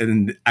is.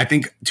 And I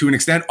think to an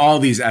extent, all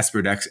these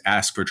Esper decks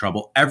ask for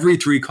trouble. Every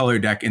 3-color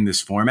deck in this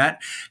format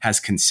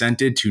has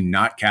consented to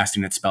not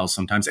casting its spells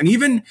sometimes. And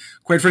even,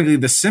 quite frankly,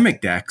 the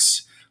Simic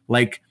decks,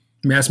 like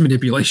mass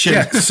manipulation.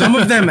 Yeah, some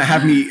of them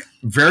have me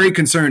very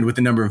concerned with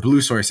the number of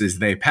blue sources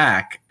they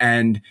pack.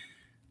 And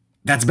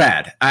that's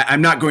bad.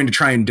 I'm not going to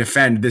try and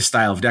defend this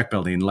style of deck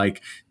building.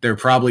 Like, there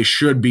probably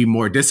should be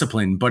more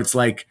discipline, but it's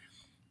like,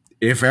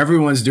 if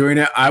everyone's doing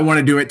it, I want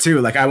to do it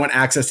too. Like I want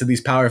access to these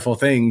powerful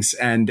things,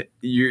 and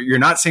you're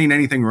not saying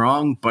anything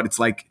wrong, but it's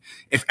like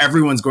if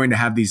everyone's going to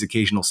have these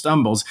occasional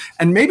stumbles,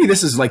 and maybe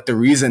this is like the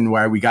reason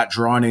why we got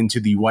drawn into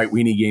the White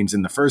Weenie games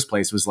in the first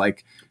place was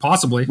like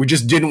possibly we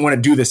just didn't want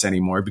to do this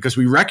anymore because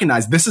we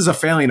recognize this is a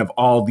failing of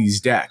all these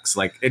decks.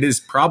 Like it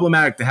is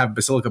problematic to have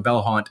Basilica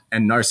Bellhaunt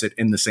and Narset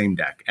in the same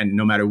deck, and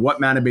no matter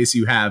what mana base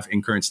you have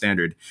in current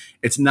standard,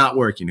 it's not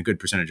working a good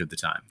percentage of the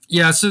time.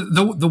 Yeah, so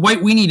the White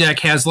Weenie deck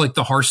has like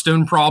the Hearthstone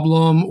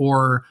problem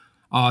or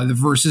the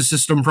Versus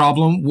system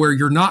problem where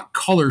you're not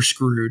color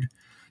screwed.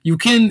 You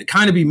can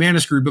kind of be mana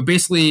screwed, but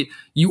basically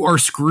you are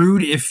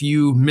screwed if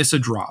you miss a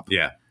drop.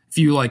 Yeah. If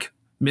you like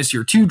miss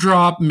your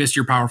 2-drop, miss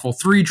your powerful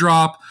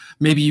 3-drop,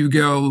 maybe you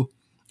go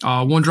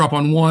 1-drop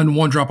on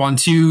 1-drop on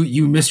 2,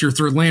 you miss your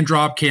 3rd land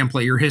drop, can't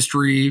play your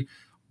history,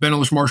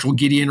 Benalish Marshall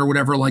Gideon or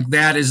whatever, like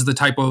that is the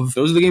type of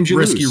those are the games you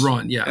risky lose.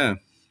 Run. Yeah.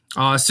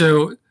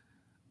 So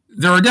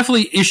there are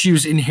definitely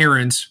issues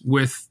inherent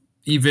with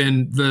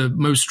even the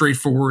most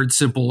straightforward,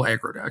 simple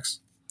aggro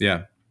decks.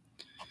 Yeah.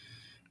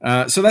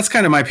 So that's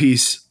kind of my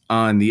piece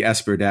on the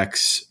Esper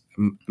decks.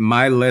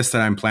 My list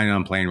that I'm planning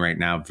on playing right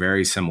now,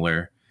 very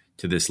similar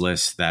to this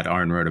list that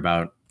Arn wrote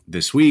about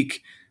this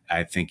week.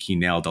 I think he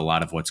nailed a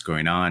lot of what's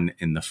going on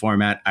in the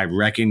format. I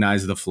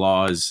recognize the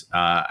flaws.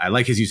 I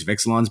like his use of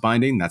Ixalan's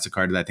Binding. That's a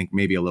card that I think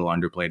may be a little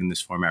underplayed in this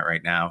format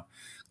right now.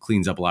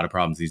 Cleans up a lot of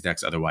problems these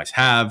decks otherwise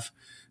have.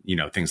 You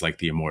know, things like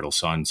the Immortal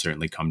Sun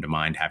certainly come to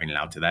mind. Having it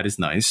out to that is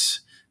nice.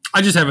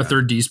 I just have a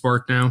 3rd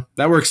D-Spark now.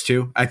 That works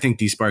too. I think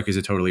D-Spark is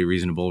a totally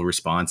reasonable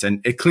response,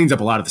 and it cleans up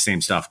a lot of the same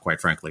stuff, quite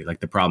frankly,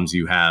 like the problems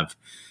you have.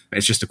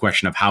 It's just a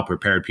question of how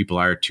prepared people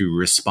are to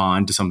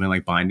respond to something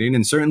like Binding.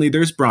 And certainly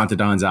there's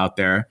Brontodons out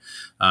there.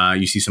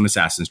 You see some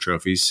Assassin's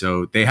Trophies.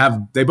 So they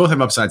both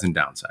have upsides and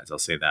downsides. I'll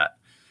say that.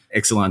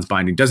 Ixalan's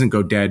Binding doesn't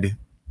go dead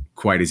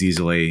quite as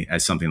easily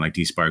as something like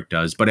D-Spark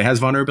does, but it has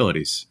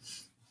vulnerabilities.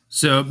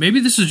 So maybe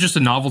this is just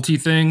a novelty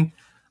thing,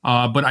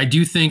 but I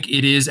do think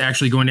it is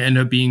actually going to end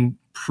up being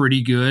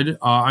pretty good.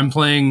 I'm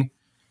playing,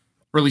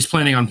 or at least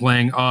planning on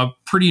playing, a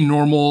pretty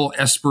normal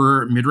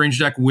Esper mid-range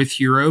deck with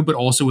Hero, but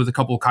also with a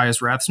couple of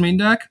Kaya's Wrath's main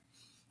deck.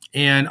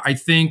 And I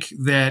think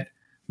that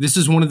this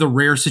is one of the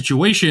rare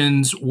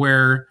situations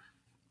where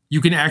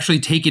you can actually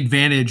take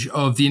advantage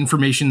of the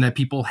information that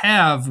people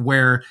have,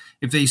 where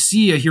if they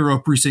see a Hero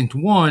of Precinct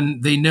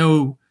 1, they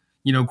know,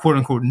 quote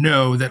unquote,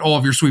 know that all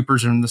of your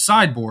sweepers are in the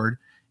sideboard.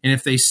 And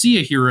if they see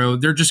a hero,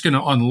 they're just going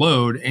to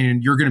unload,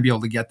 and you're going to be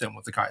able to get them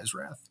with the Kaya's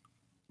Wrath.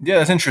 Yeah,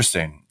 that's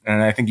interesting.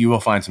 And I think you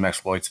will find some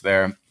exploits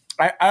there.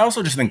 I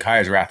also just think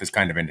Kaya's Wrath is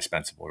kind of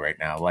indispensable right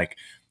now. Like,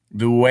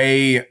 the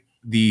way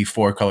the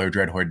 4-color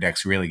Dreadhorde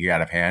decks really get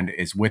out of hand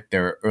is with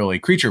their early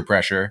creature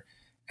pressure.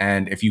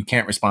 And if you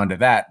can't respond to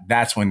that,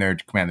 that's when their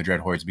Command the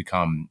Dreadhordes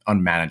become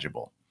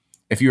unmanageable.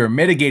 If you are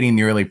mitigating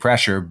the early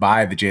pressure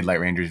by the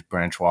Jadelight Rangers,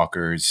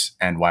 Branchwalkers,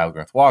 and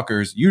Wildgrowth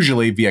Walkers,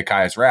 usually via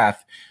Kaya's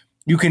Wrath,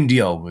 you can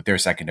deal with their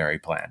secondary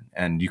plan,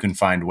 and you can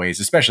find ways,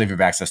 especially if you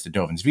have access to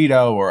Dovin's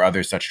Veto or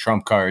other such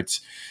trump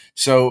cards.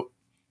 So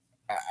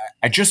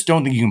I just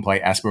don't think you can play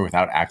Esper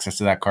without access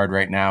to that card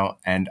right now.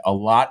 And a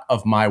lot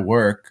of my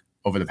work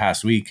over the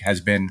past week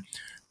has been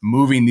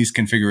moving these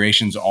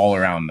configurations all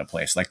around the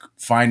place, like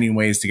finding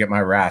ways to get my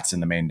rats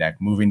in the main deck,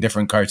 moving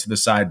different cards to the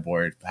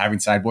sideboard, having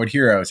sideboard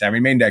heroes,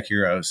 having main deck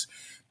heroes.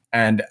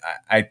 And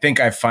I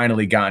think I've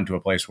finally gotten to a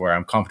place where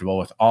I'm comfortable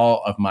with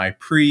all of my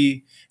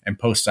pre and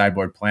post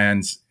sideboard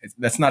plans.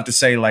 That's not to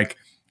say like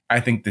I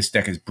think this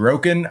deck is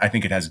broken. I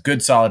think it has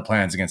good solid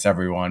plans against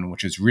everyone,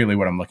 which is really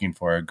what I'm looking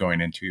for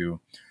going into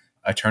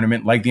a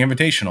tournament like the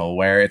Invitational,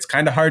 where it's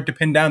kind of hard to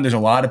pin down. There's a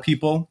lot of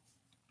people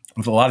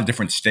with a lot of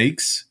different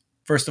stakes.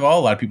 First of all,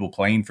 a lot of people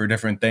playing for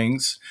different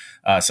things.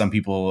 Some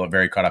people are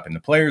very caught up in the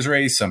players'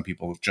 race. Some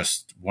people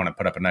just want to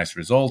put up a nice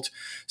result.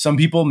 Some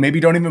people maybe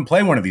don't even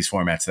play one of these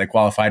formats. They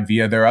qualified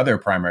via their other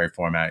primary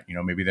format.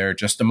 Maybe they're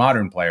just a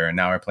modern player and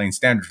now are playing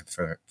standard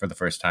for the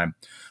first time.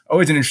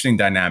 Always an interesting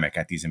dynamic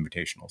at these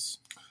invitationals.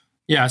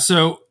 Yeah,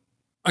 so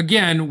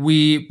again,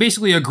 we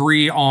basically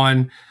agree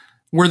on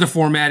where the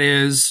format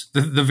is,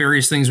 the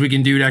various things we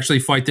can do to actually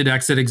fight the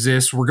decks that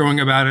exist. We're going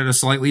about it a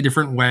slightly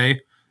different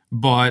way,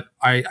 but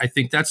I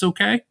think that's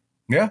okay.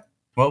 Yeah.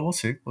 Well, we'll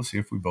see. We'll see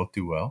if we both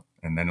do well,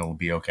 and then it'll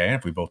be okay. And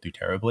if we both do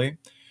terribly,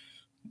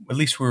 at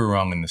least we were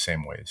wrong in the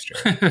same ways,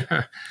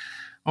 Jared.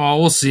 Oh,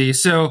 we'll see.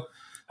 So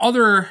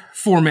other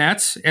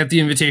formats at the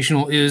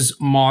Invitational is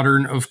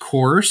Modern, of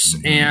course.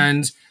 Mm-hmm.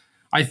 And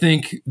I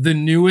think the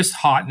newest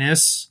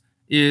hotness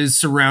is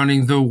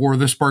surrounding the War of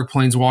the Spark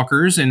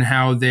Planeswalkers and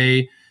how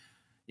they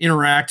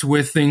interact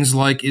with things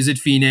like Izzet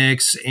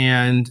Phoenix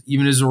and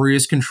even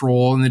Azorius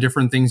Control and the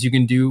different things you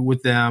can do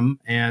with them.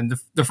 And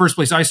the first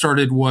place I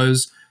started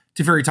was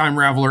Teferi Time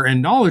Raveler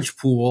and Knowledge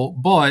Pool,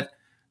 but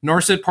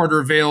Narset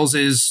Parter of Veils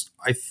is,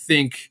 I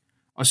think,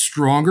 a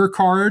stronger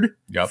card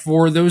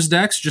for those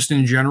decks just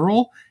in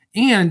general.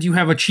 And you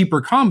have a cheaper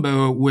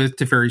combo with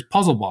Teferi's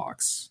Puzzle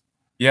Box.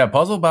 Yeah,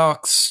 Puzzle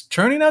Box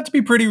turning out to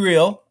be pretty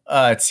real.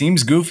 It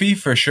seems goofy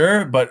for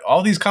sure, but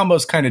all these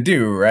combos kind of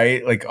do,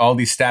 right? Like all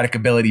these static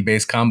ability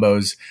based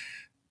combos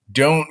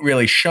don't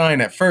really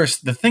shine at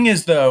first. The thing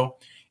is, though,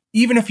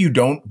 even if you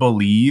don't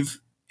believe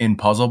in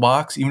Puzzle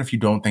Box, even if you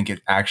don't think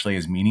it actually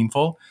is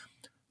meaningful,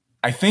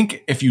 I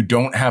think if you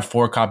don't have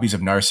 4 copies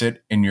of Narset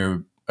in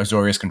your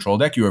Azorius control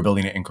deck, you are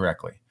building it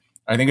incorrectly.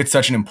 I think it's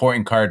such an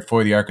important card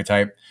for the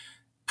archetype.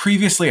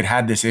 Previously, it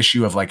had this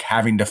issue of like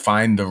having to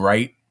find the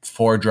right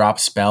 4-drop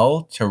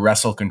spell to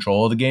wrestle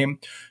control of the game.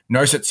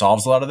 Narset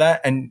solves a lot of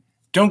that. And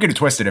don't get it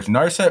twisted. If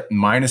Narset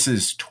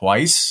minuses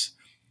twice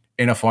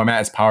in a format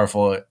as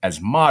powerful as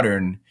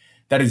Modern,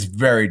 that is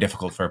very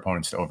difficult for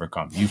opponents to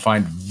overcome. You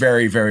find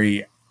very,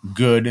 very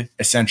good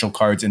essential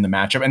cards in the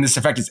matchup. And this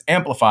effect is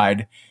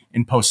amplified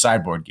in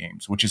post-sideboard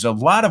games, which is a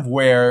lot of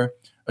where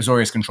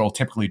Azorius Control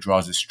typically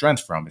draws its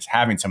strength from, is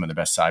having some of the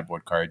best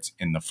sideboard cards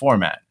in the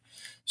format.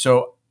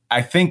 So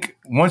I think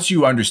once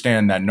you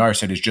understand that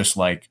Narset is just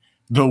like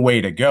the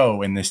way to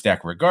go in this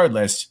deck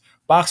regardless,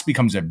 Box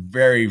becomes a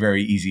very,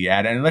 very easy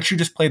add, and it lets you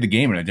just play the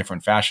game in a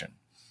different fashion.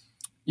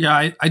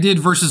 Yeah, I did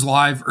Versus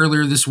Live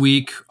earlier this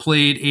week,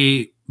 played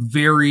a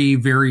very,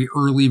 very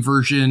early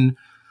version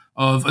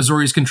of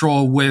Azorius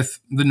Control with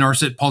the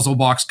Narset Puzzle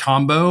Box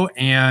combo,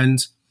 and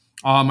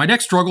my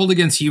deck struggled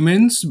against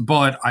humans,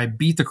 but I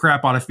beat the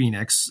crap out of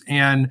Phoenix,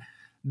 and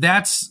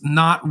that's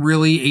not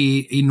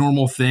really a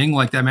normal thing.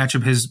 Like, that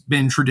matchup has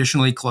been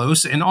traditionally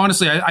close, and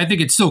honestly, I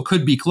think it still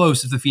could be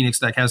close if the Phoenix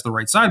deck has the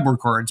right sideboard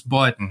cards,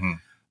 but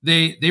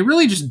they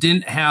really just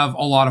didn't have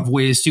a lot of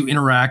ways to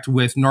interact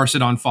with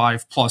Narset on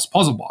 5 plus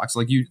Puzzle Box.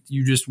 Like, you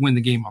just win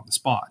the game on the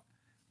spot.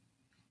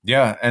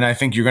 Yeah, and I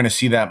think you're going to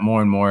see that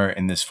more and more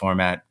in this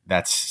format.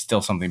 That's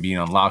still something being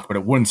unlocked, but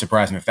it wouldn't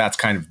surprise me if that's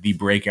kind of the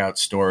breakout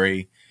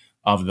story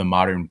of the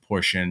Modern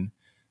portion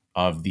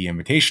of the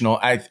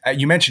Invitational.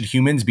 You mentioned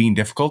humans being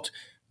difficult.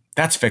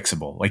 That's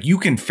fixable. Like, you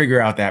can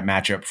figure out that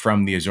matchup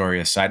from the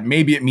Azorius side.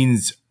 Maybe it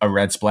means a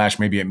red splash.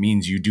 Maybe it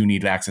means you do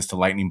need access to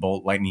Lightning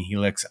Bolt, Lightning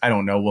Helix. I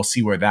don't know. We'll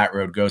see where that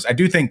road goes. I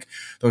do think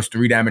those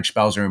 3 damage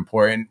spells are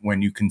important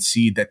when you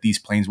concede that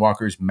these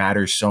Planeswalkers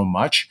matter so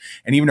much.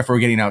 And even if we're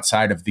getting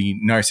outside of the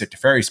Narset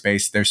Teferi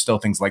space, there's still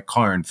things like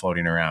Karn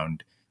floating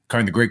around,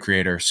 Karn the Great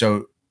Creator.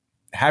 So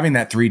having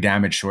that 3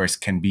 damage source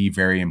can be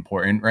very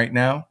important right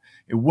now.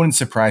 It wouldn't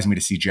surprise me to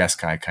see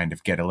Jeskai kind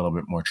of get a little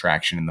bit more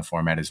traction in the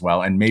format as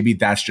well. And maybe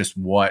that's just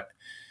what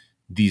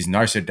these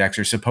Narset decks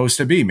are supposed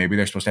to be. Maybe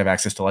they're supposed to have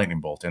access to Lightning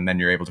Bolt, and then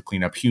you're able to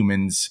clean up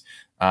humans,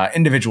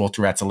 individual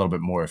threats a little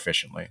bit more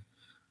efficiently.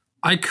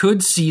 I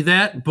could see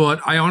that, but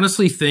I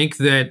honestly think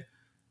that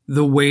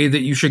the way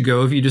that you should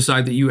go if you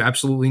decide that you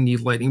absolutely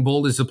need Lightning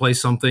Bolt is to play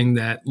something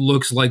that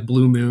looks like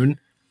Blue Moon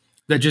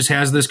that just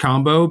has this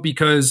combo,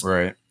 because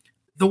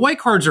the white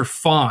cards are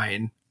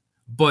fine,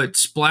 but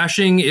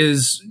splashing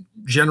is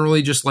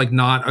generally just like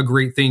not a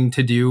great thing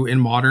to do in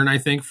Modern, I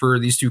think, for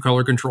these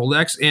 2-color control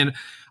decks. And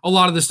a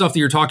lot of the stuff that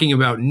you're talking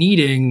about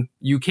needing,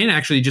 you can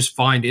actually just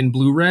find in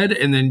blue-red,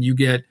 and then you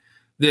get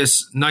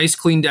this nice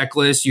clean deck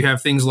list. You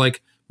have things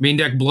like main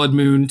deck Blood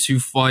Moon to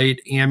fight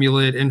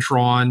Amulet and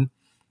Tron,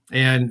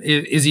 and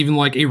it is even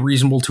like a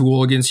reasonable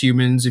tool against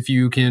humans if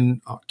you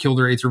can kill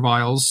their Aether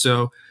Vials.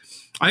 So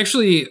I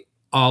actually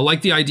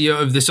like the idea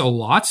of this a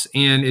lot,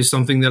 and is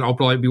something that I'll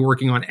probably be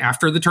working on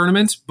after the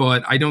tournament,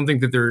 but I don't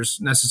think that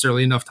there's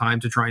necessarily enough time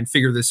to try and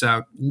figure this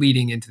out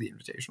leading into the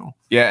Invitational.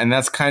 Yeah, and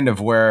that's kind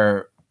of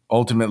where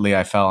ultimately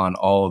I fell on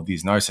all of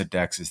these Narset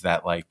decks, is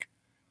that like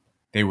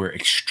they were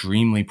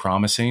extremely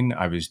promising.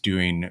 I was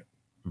doing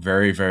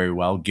very, very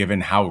well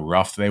given how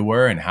rough they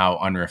were and how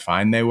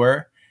unrefined they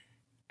were.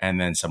 And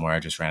then somewhere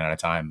I just ran out of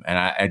time. And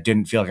I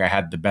didn't feel like I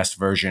had the best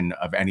version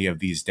of any of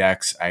these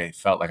decks. I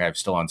felt like I was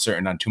still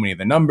uncertain on too many of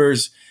the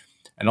numbers.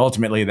 And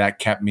ultimately that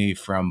kept me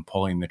from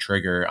pulling the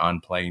trigger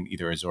on playing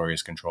either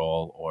Azorius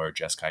Control or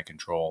Jeskai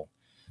Control.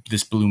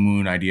 This Blue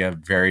Moon idea,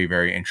 very,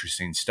 very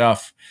interesting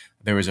stuff.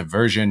 There was a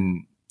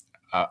version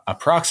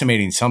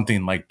approximating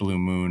something like Blue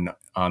Moon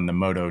on the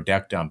Moto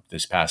deck dump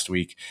this past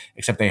week,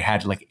 except they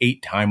had like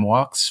 8 time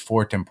walks,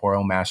 4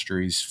 temporal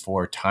masteries,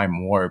 4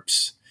 time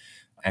warps,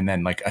 and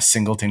then like a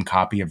singleton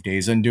copy of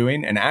Days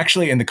Undoing. And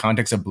actually, in the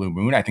context of Blue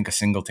Moon, I think a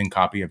singleton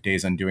copy of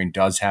Days Undoing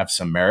does have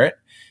some merit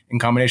in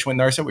combination with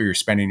Narset, where you're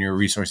spending your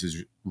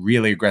resources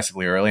really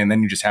aggressively early, and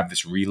then you just have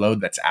this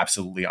reload that's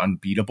absolutely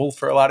unbeatable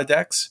for a lot of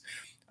decks.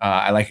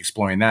 I like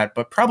exploring that,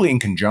 but probably in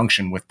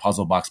conjunction with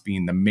Puzzle Box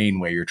being the main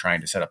way you're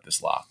trying to set up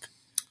this lock.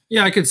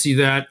 Yeah, I could see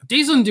that.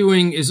 Days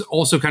Undoing is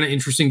also kind of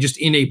interesting just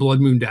in a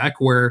Blood Moon deck,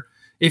 where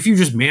if you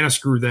just mana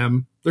screw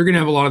them, they're going to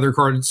have a lot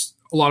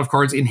of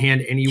cards in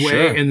hand anyway,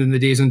 sure. And then the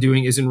Days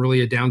Undoing isn't really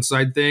a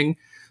downside thing.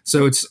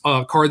 So it's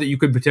a card that you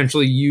could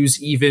potentially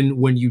use even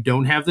when you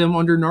don't have them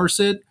under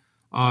Narset,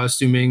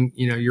 assuming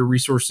your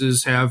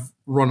resources have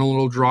run a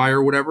little dry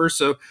or whatever.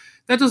 So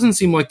that doesn't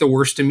seem like the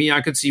worst to me.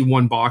 I could see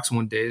 1 box,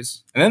 1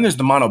 Days. And then there's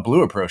the mono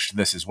blue approach to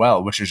this as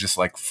well, which is just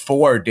like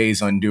 4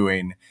 Days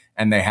Undoing,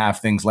 and they have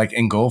things like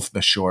Engulf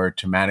the Shore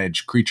to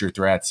manage creature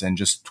threats, and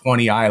just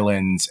 20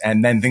 islands,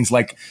 and then things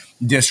like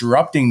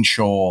Disrupting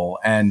Shoal,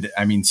 and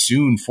I mean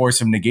soon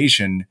Force of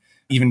Negation.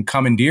 Even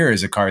Commandeer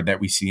is a card that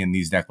we see in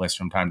these deck lists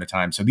from time to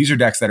time. So these are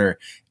decks that are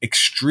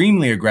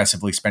extremely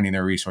aggressively spending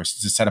their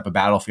resources to set up a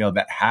battlefield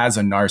that has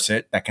a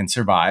Narset that can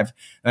survive,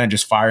 and then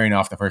just firing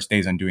off the first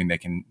Days Undoing they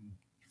can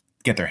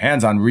get their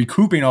hands on,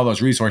 recouping all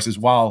those resources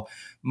while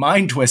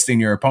mind twisting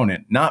your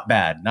opponent. Not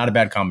bad. Not a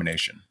bad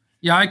combination.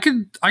 Yeah, I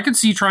could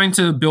see trying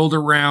to build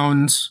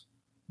around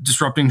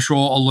Disrupting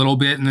Shoal a little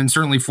bit, and then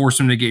certainly Force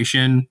of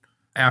Negation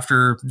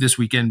after this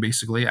weekend,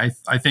 basically,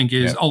 I think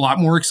is a lot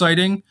more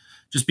exciting,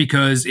 just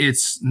because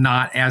it's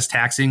not as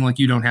taxing. Like,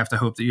 you don't have to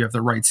hope that you have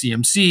the right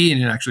CMC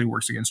and it actually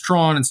works against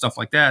Tron and stuff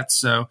like that.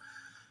 So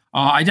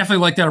I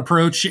definitely like that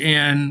approach,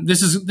 and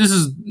this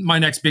is my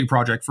next big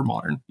project for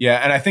Modern. Yeah,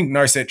 and I think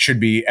Narset should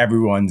be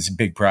everyone's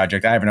big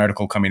project. I have an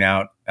article coming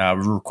out.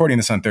 We're recording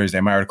this on Thursday.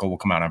 My article will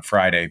come out on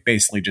Friday,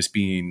 basically just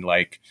being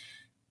like,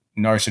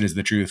 Narset is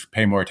the truth.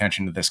 Pay more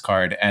attention to this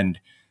card. And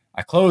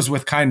I close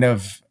with kind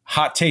of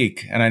hot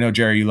take, and I know,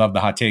 Jerry, you love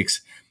the hot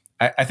takes.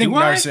 I think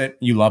Narset,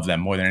 you love them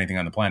more than anything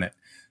on the planet.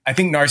 I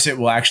think Narset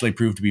will actually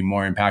prove to be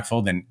more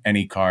impactful than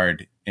any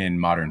card in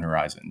Modern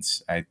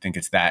Horizons. I think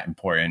it's that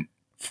important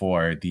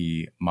for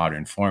the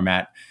Modern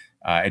format.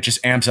 It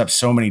just amps up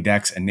so many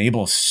decks,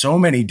 enables so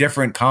many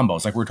different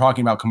combos. Like, we're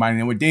talking about combining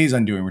it with Days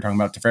Undoing. We're talking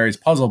about Teferi's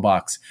Puzzle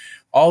Box.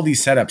 All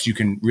these setups you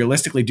can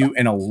realistically do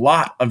in a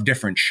lot of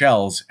different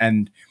shells,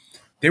 and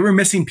they were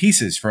missing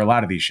pieces for a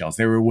lot of these shells.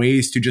 There were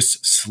ways to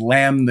just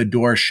slam the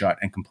door shut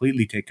and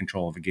completely take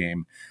control of a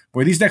game,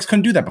 where these decks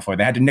couldn't do that before.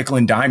 They had to nickel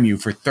and dime you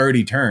for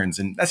 30 turns,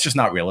 and that's just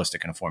not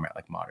realistic in a format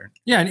like Modern.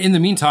 Yeah, and in the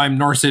meantime,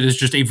 Narset is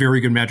just a very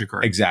good Magic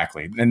card.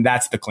 Exactly, and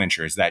that's the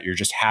clincher, is that you're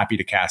just happy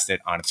to cast it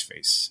on its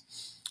face.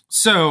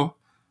 So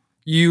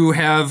you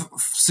have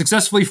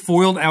successfully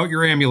foiled out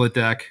your Amulet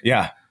deck.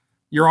 Yeah.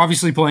 You're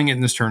obviously playing it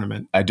in this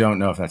tournament. I don't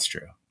know if that's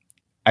true.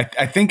 I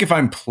think if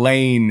I'm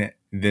playing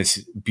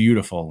this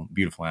beautiful,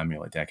 beautiful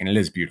Amulet deck, and it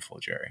is beautiful,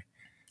 Jerry,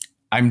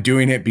 I'm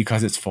doing it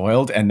because it's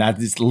foiled, and that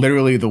is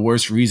literally the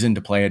worst reason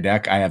to play a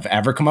deck I have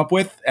ever come up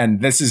with.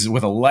 And this is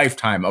with a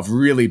lifetime of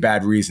really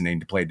bad reasoning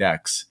to play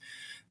decks.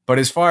 But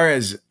as far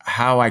as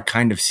how I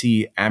kind of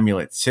see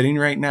Amulet sitting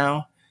right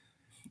now,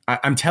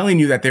 I'm telling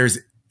you that there's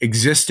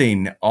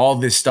existing all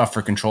this stuff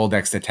for control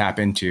decks to tap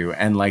into.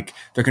 And like,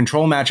 the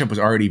control matchup was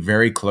already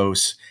very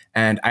close.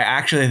 And I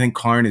actually think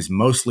Karn is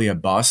mostly a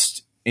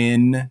bust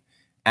in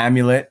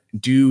Amulet,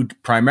 due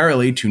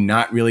primarily to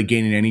not really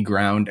gaining any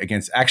ground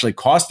against, actually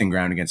costing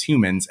ground against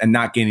humans, and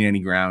not gaining any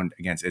ground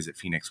against Izzet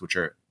Phoenix, which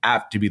are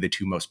apt to be the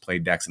two most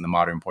played decks in the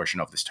Modern portion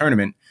of this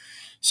tournament.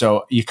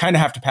 So you kind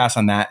of have to pass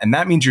on that. And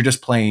that means you're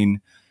just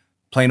playing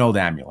plain old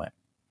Amulet.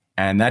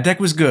 And that deck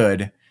was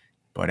good,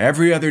 but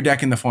every other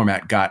deck in the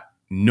format got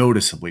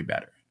noticeably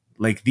better.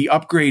 Like, the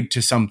upgrade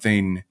to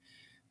something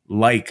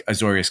like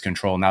Azorius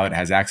Control, now that it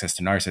has access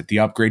to Narset, the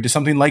upgrade to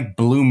something like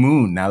Blue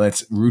Moon, now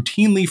that's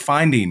routinely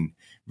finding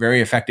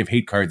very effective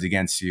hate cards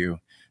against you,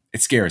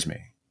 it scares me.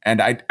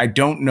 And I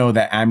don't know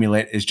that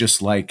Amulet is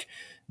just like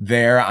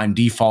there on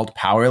default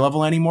power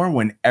level anymore,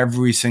 when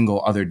every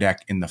single other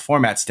deck in the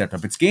format stepped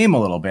up its game a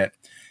little bit.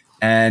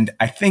 And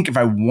I think if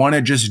I want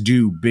to just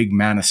do big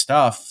mana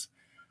stuff,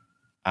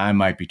 I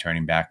might be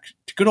turning back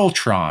to good old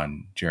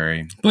Tron,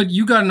 Jerry. But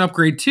you got an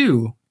upgrade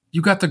too.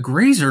 You got the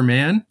Grazer,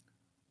 man.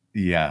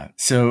 Yeah.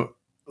 So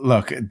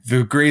look,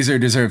 the Grazer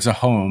deserves a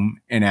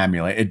home in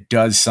Amulet. It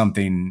does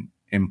something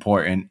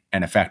important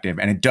and effective,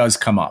 and it does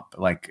come up.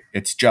 Like,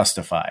 it's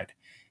justified.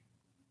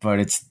 But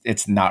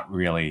it's not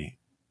really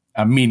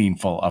a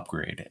meaningful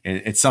upgrade.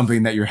 It's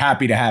something that you're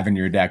happy to have in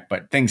your deck,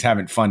 but things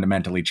haven't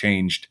fundamentally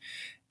changed.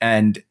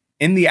 And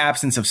in the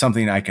absence of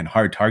something I can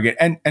hard target,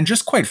 and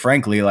just quite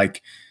frankly,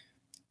 like,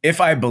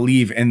 if I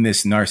believe in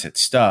this Narset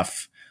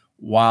stuff,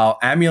 while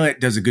Amulet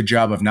does a good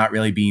job of not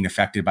really being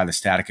affected by the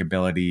static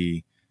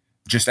ability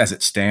just as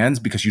it stands,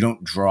 because you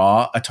don't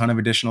draw a ton of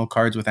additional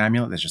cards with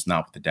Amulet, that's just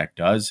not what the deck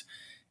does,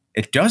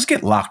 it does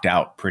get locked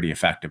out pretty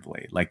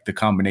effectively. Like, the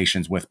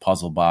combinations with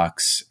Puzzle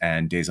Box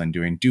and Days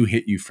Undoing do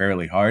hit you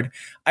fairly hard.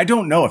 I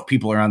don't know if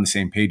people are on the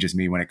same page as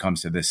me when it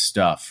comes to this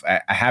stuff.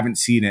 I haven't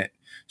seen it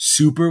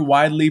super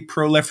widely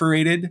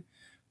proliferated,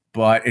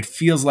 but it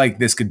feels like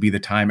this could be the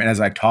time. And as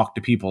I talk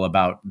to people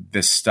about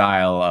this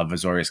style of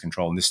Azorius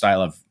Control and this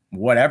style of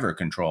whatever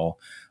control,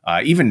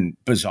 even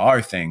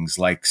bizarre things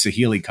like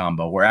Saheeli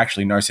combo, where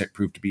actually Narset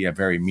proved to be a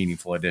very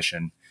meaningful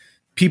addition,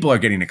 people are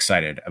getting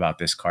excited about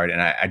this card.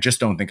 And I just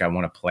don't think I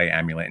want to play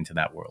Amulet into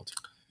that world.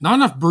 Not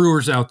enough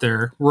brewers out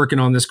there working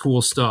on this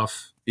cool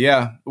stuff.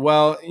 Yeah,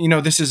 well,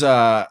 this is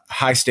a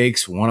high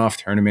stakes one-off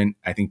tournament.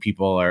 I think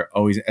people are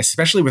always,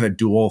 especially with a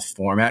dual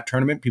format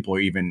tournament, people are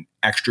even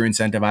extra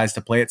incentivized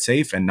to play it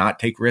safe and not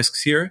take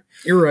risks here.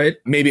 You're right.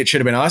 Maybe it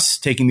should have been us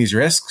taking these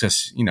risks,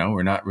 because,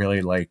 we're not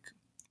really like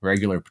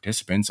regular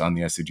participants on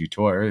the SCG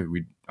tour.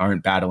 We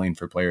aren't battling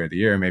for player of the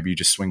year. Maybe you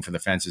just swing for the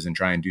fences and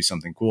try and do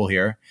something cool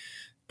here.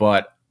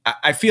 But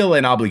I feel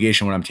an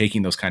obligation when I'm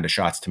taking those kind of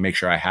shots to make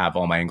sure I have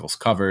all my angles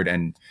covered,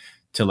 and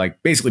to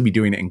like basically be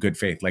doing it in good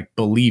faith, like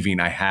believing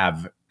I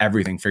have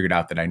everything figured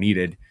out that I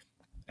needed.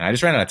 And I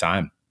just ran out of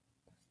time.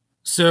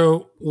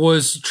 So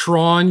was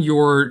Tron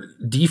your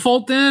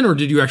default then, or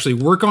did you actually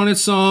work on it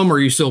some? Or are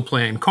you still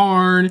playing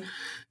Karn?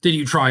 Did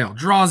you try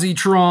Eldrazi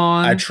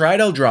Tron? I tried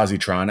Eldrazi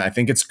Tron. I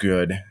think it's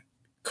good.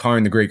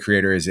 Karn, the Great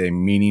Creator, is a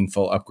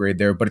meaningful upgrade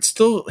there, but it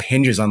still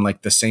hinges on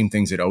like the same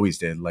things it always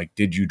did. Like,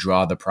 did you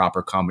draw the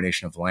proper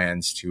combination of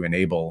lands to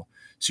enable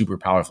super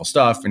powerful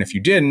stuff? And if you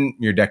didn't,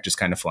 your deck just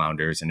kind of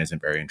flounders and isn't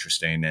very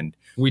interesting. And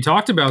we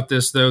talked about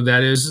this, though.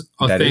 That is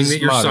a thing that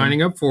you're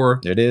signing up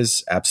for. It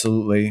is,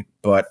 absolutely.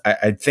 But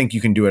I think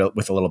you can do it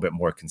with a little bit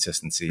more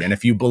consistency. And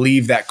if you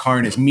believe that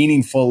Karn is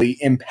meaningfully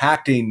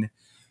impacting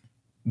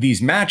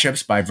these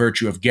matchups by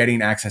virtue of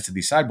getting access to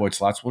these sideboard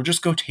slots, we'll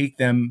just go take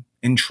them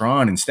in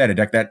Tron instead, a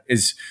deck that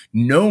is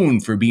known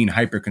for being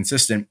hyper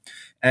consistent.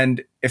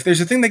 And if there's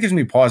a thing that gives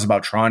me pause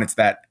about Tron, it's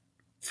that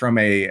from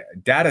a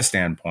data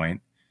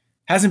standpoint,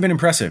 hasn't been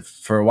impressive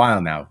for a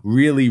while now.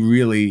 Really,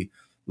 really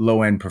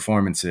low end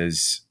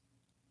performances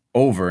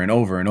over and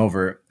over and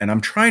over. And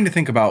I'm trying to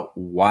think about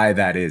why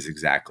that is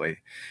exactly.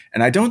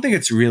 And I don't think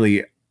it's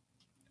really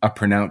a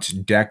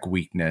pronounced deck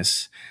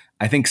weakness.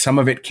 I think some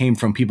of it came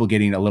from people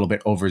getting a little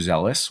bit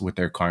overzealous with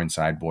their Karn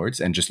sideboards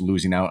and just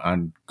losing out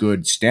on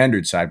good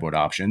standard sideboard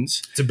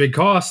options. It's a big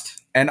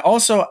cost. And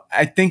also,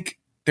 I think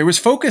there was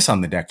focus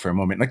on the deck for a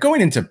moment. Like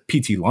going into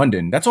PT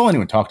London, that's all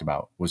anyone talked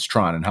about was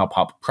Tron and how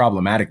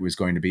problematic it was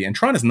going to be. And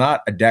Tron is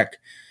not a deck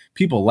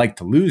people like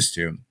to lose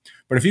to.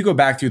 But if you go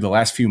back through the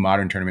last few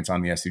Modern tournaments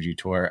on the SCG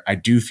Tour, I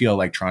do feel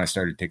like Tron has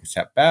started to take a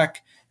step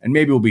back, and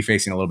maybe we'll be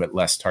facing a little bit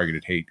less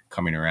targeted hate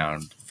coming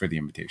around for the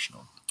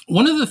Invitational.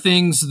 One of the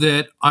things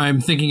that I'm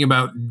thinking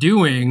about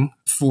doing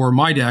for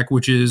my deck,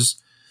 which is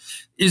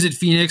it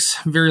Phoenix,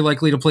 very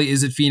likely to play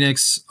Is It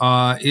Phoenix,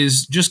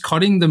 is just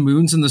cutting the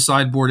moons in the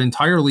sideboard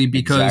entirely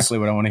because... Exactly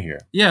what I want to hear.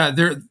 Yeah,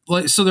 there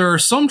are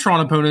some Tron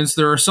opponents,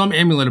 there are some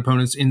Amulet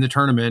opponents in the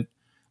tournament,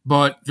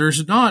 but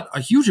there's not a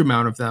huge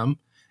amount of them.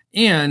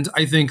 And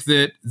I think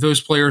that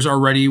those players are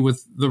ready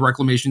with the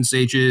Reclamation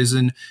Sages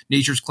and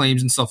Nature's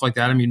Claims and stuff like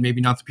that. I mean, maybe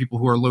not the people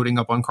who are loading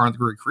up on Karn the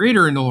Great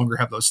Creator and no longer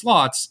have those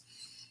slots.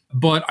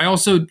 But I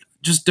also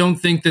just don't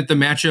think that the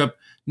matchup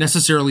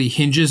necessarily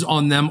hinges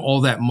on them all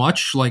that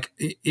much. Like,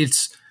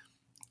 it's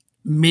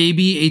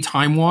maybe a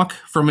Time Walk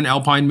from an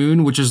Alpine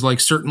Moon, which is like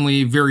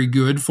certainly very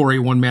good for a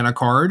 1-mana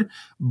card.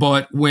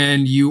 But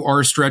when you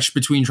are stretched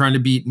between trying to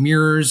beat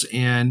Mirrors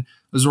and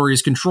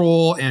Azorius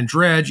Control and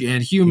Dredge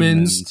and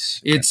humans.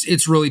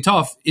 It's really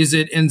tough. Is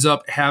it ends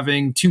up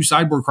having 2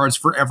 sideboard cards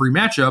for every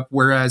matchup,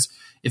 whereas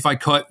if I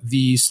cut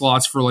the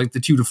slots for like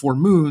the 2 to 4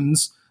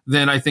 moons,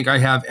 then I think I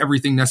have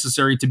everything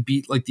necessary to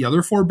beat like the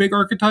other 4 big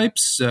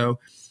archetypes. So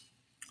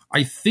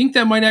I think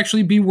that might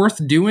actually be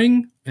worth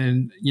doing.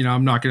 And, you know,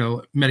 I'm not going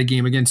to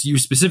metagame against you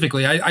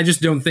specifically. I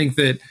just don't think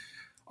that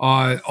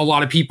a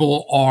lot of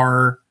people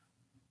are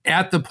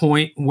at the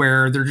point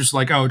where they're just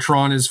like, oh,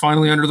 Tron is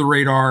finally under the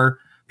radar.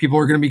 People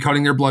are going to be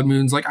cutting their blood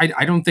moons. Like,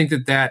 I don't think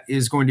that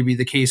is going to be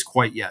the case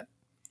quite yet.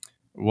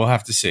 We'll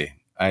have to see.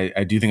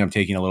 I do think I'm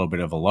taking a little bit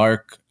of a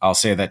lark. I'll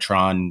say that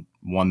Tron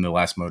won the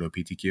last Moto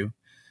PTQ.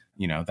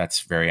 You know,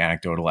 that's very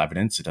anecdotal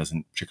evidence. It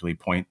doesn't particularly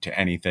point to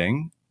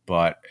anything,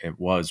 but it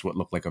was what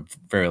looked like a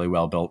fairly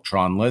well-built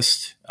Tron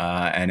list,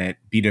 and it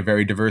beat a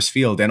very diverse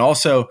field. And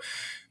also,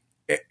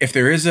 if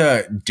there is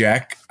a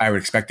deck I would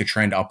expect to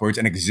trend upwards,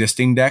 an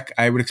existing deck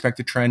I would expect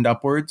to trend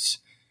upwards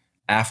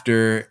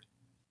after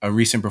a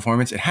recent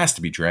performance, it has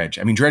to be Dredge.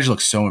 I mean, Dredge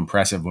looked so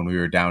impressive when we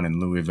were down in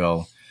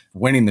Louisville,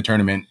 winning the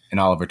tournament in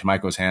Oliver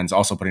Tomiko's hands,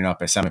 also putting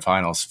up a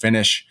semifinals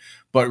finish,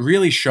 but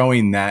really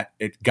showing that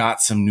it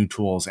got some new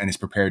tools and is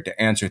prepared to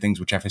answer things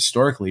which have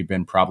historically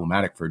been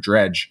problematic for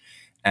Dredge.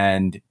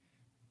 And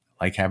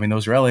like having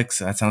those relics,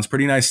 that sounds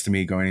pretty nice to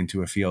me going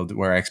into a field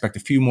where I expect a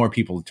few more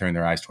people to turn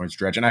their eyes towards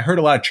Dredge. And I heard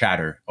a lot of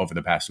chatter over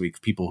the past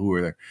week, people who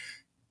were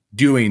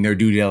doing their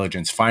due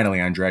diligence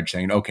finally on Dredge,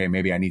 saying, okay,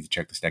 maybe I need to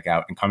check this deck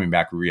out, and coming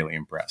back really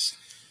impressed.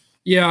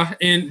 Yeah,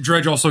 and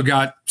Dredge also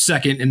got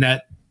second in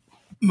that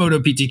Moto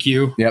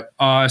PTQ.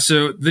 Yep.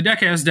 So the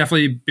deck has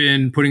definitely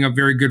been putting up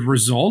very good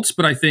results,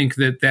 but I think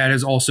that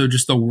is also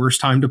just the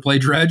worst time to play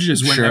Dredge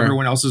is when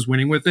everyone else is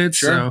winning with it.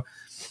 Sure. So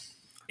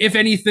if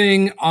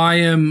anything, I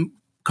am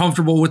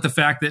comfortable with the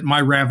fact that my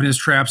Ravenous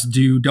Traps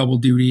do double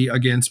duty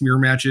against mirror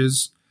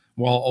matches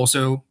while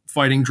also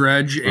fighting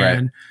Dredge. Right.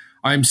 And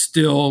I'm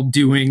still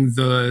doing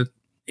the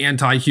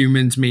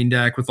anti-humans main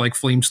deck with like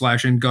Flame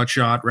Slash and Gut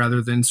Shot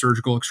rather than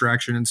Surgical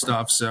Extraction and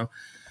stuff. So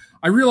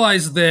I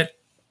realize that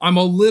I'm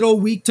a little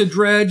weak to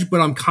Dredge,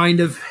 but I'm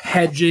kind of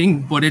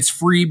hedging, but it's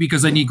free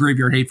because I need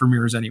Graveyard Hate for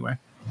mirrors anyway.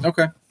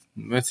 Okay.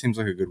 That seems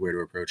like a good way to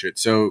approach it.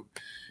 So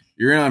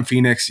you're in on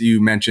Phoenix.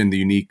 You mentioned the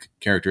unique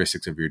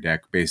characteristics of your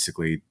deck,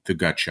 basically the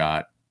Gut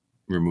Shot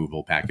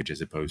removal package as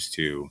opposed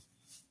to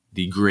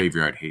the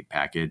Graveyard Hate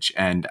package.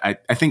 And I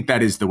think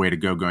that is the way to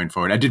go going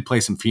forward. I did play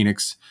some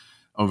Phoenix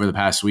over the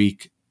past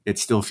week. It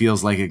still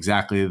feels like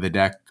exactly the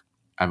deck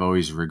I've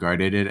always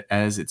regarded it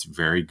as. It's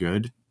very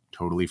good,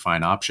 totally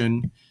fine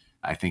option.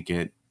 I think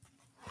it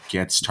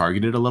gets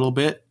targeted a little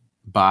bit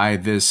by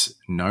this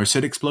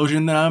Narset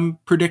explosion that I'm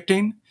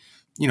predicting,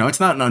 it's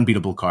not an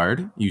unbeatable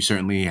card. You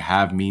certainly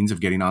have means of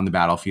getting on the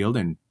battlefield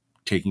and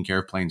taking care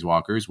of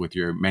planeswalkers with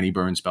your many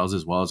burn spells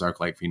as well as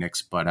Arclight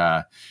Phoenix.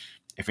 But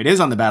if it is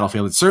on the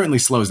battlefield, it certainly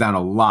slows down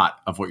a lot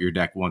of what your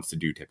deck wants to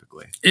do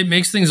typically. It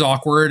makes things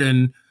awkward,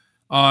 and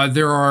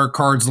there are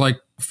cards like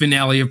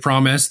Finale of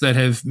Promise that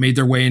have made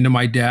their way into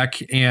my deck,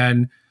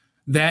 and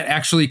that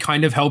actually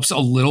kind of helps a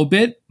little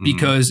bit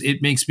because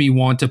it makes me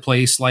want to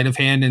play Sleight of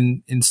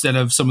Hand instead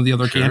of some of the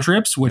other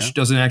cantrips, which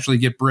doesn't actually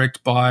get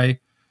bricked by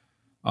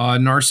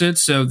Narset.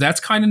 So that's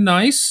kind of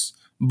nice,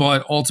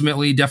 but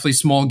ultimately definitely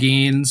small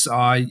gains.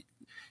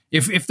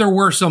 If there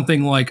were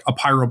something like a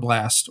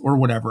Pyroblast or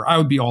whatever, I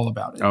would be all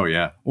about it. Oh,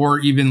 yeah. Or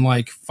even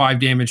like 5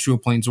 damage to a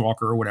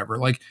Planeswalker or whatever.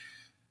 Like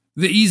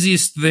the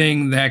easiest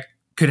thing that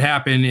could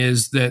happen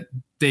is that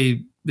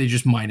they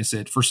just minus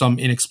it for some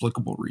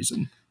inexplicable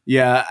reason.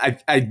 Yeah,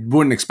 I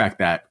wouldn't expect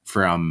that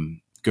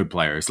from good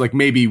players. Like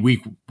maybe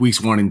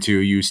weeks 1 and 2,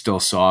 you still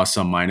saw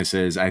some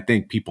minuses. I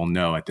think people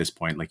know at this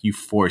point, like you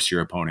force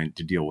your opponent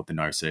to deal with the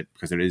Narset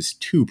because it is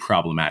too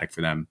problematic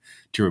for them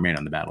to remain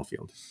on the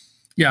battlefield.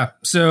 Yeah,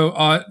 so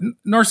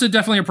Narset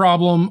definitely a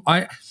problem.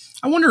 I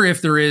wonder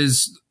if there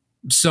is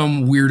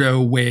some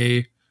weirdo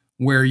way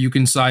where you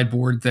can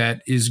sideboard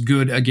that is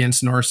good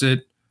against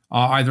Narset.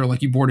 Either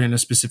like you board in a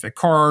specific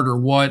card or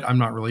what. I'm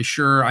not really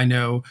sure. I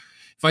know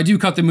if I do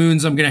Cut the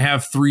Moons, I'm going to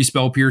have 3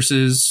 Spell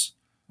Pierces,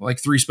 like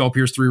 3 Spell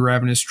Pierce, 3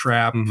 Ravenous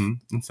Trap.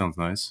 That sounds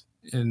nice.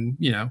 And,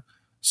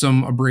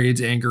 some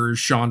Abrades, Angers,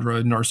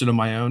 Chandra, Narset of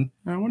my own.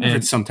 I wonder if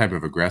it's some type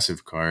of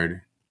aggressive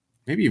card.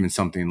 Maybe even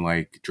something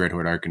like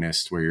Dreadhorde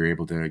Arcanist, where you're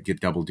able to get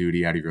double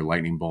duty out of your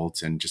lightning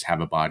bolts and just have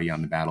a body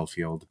on the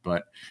battlefield.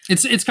 But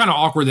it's kind of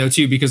awkward though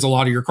too, because a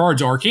lot of your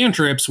cards are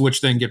cantrips,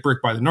 which then get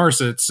bricked by the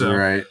Narset. So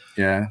right,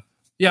 yeah.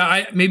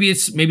 Yeah, maybe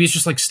it's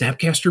just like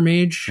Snapcaster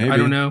Mage. Maybe. I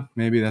don't know.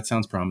 Maybe that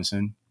sounds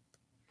promising.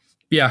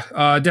 Yeah,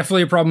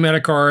 definitely a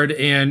problematic card,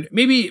 and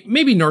maybe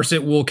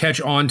Narset will catch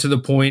on to the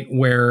point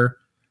where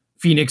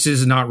Phoenix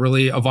is not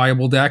really a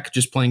viable deck.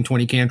 Just playing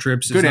 20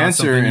 cantrips. Good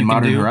answer in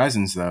Modern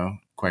Horizons, though.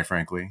 Quite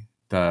frankly,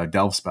 the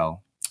Delve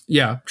spell.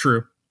 Yeah,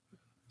 true.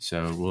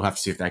 So we'll have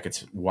to see if that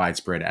gets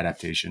widespread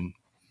adaptation.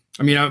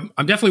 I mean,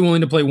 I'm definitely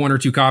willing to play 1 or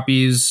 2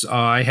 copies.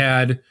 I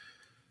had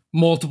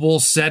multiple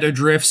Set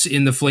Adrifts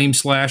in the Flame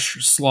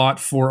Slash slot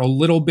for a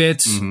little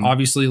bit.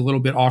 Obviously a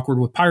little bit awkward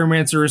with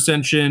Pyromancer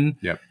Ascension.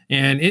 Yep.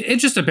 And it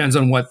just depends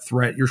on what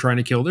threat you're trying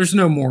to kill. There's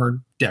no more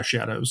Death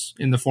Shadows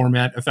in the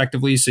format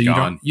effectively, so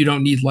you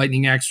don't need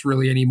Lightning Axe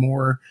really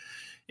anymore.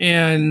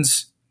 And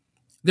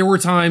there were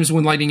times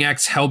when Lightning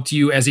Axe helped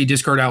you as a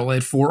discard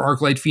outlet for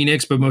Arclight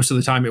Phoenix, but most of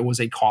the time it was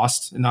a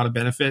cost and not a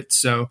benefit.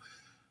 So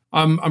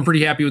I'm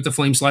pretty happy with the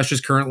Flame Slashes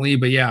currently,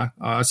 but yeah,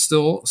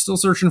 still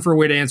searching for a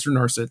way to answer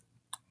Narset.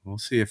 We'll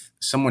see if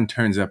someone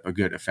turns up a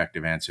good,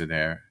 effective answer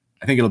there.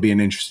 I think it'll be an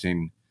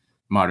interesting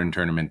Modern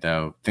tournament,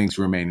 though. Things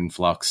remain in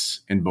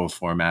flux in both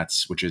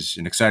formats, which is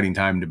an exciting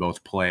time to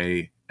both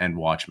play and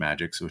watch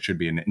Magic. So it should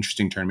be an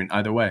interesting tournament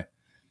either way.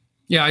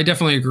 Yeah, I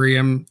definitely agree.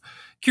 I'm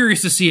curious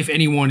to see if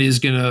anyone is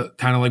going to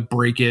kind of like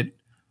break it.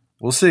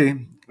 We'll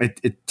see.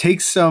 It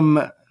takes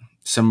some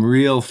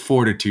real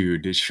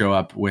fortitude to show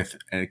up with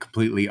a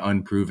completely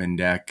unproven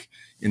deck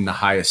in the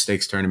highest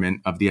stakes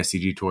tournament of the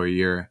SCG Tour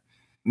year.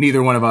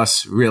 Neither one of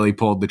us really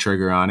pulled the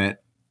trigger on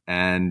it.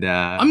 And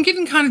I'm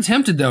getting kind of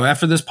tempted, though,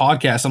 after this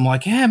podcast. I'm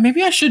like, yeah,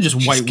 maybe I should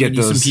just white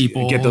witney some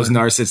people. Get those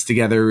Narsets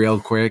together real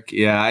quick.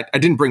 Yeah, I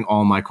didn't bring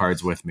all my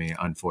cards with me,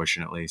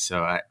 unfortunately.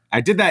 So I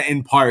did that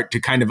in part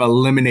to kind of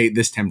eliminate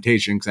this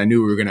temptation because I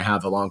knew we were going to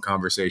have a long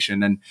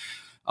conversation. And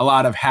a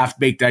lot of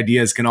half-baked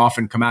ideas can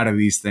often come out of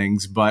these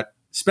things. But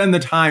spend the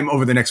time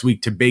over the next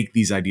week to bake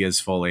these ideas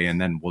fully, and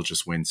then we'll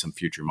just win some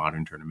future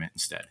Modern tournament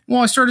instead.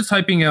 Well, I started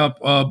typing up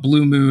a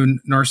Blue Moon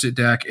Narset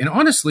deck, and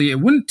honestly, it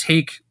wouldn't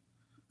take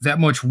that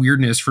much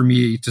weirdness for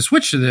me to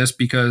switch to this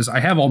because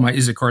I have all my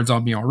Izzet cards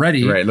on me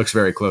already. Right, it looks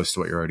very close to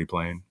what you're already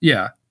playing.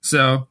 Yeah,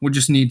 so we'll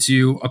just need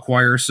to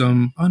acquire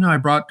some... Oh no, I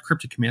brought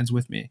Cryptic Commands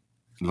with me.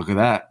 Look at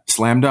that.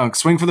 Slam dunk.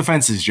 Swing for the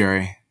fences,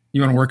 Jerry.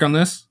 You want to work on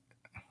this?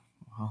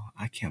 Well,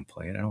 I can't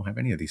play it. I don't have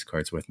any of these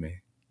cards with me.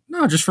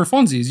 No, just for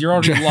funsies. You're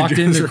already locked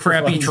into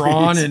crappy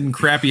Tron and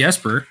crappy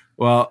Esper.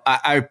 Well,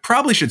 I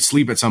probably should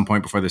sleep at some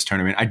point before this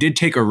tournament. I did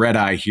take a red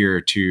eye here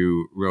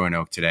to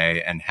Roanoke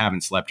today and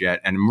haven't slept yet.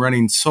 And I'm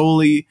running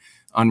solely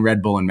on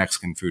Red Bull and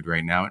Mexican food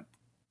right now.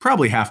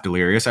 Probably half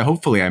delirious.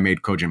 Hopefully I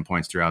made cogent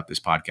points throughout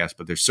this podcast,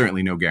 but there's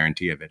certainly no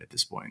guarantee of it at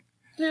this point.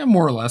 Yeah,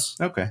 more or less.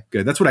 Okay,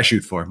 good. That's what I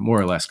shoot for,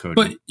 more or less cogent.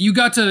 But you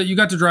got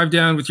to drive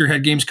down with your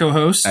Head Games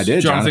co-host. I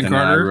did. Jonathan Carter.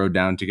 And I rode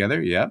down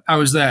together. Yeah. How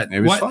was that?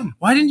 It was fun.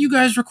 Why didn't you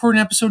guys record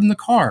an episode in the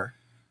car?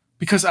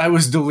 Because I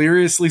was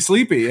deliriously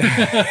sleepy and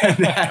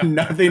had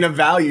nothing of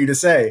value to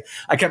say.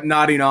 I kept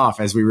nodding off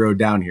as we rode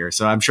down here.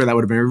 So I'm sure that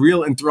would have been a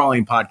real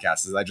enthralling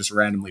podcast as I just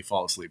randomly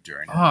fall asleep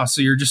during it. Oh, so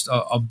you're just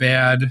a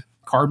bad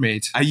car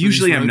mate. I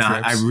usually am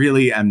not. I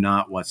really am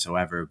not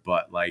whatsoever.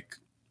 But like,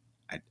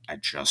 I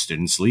just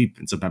didn't sleep.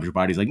 And sometimes your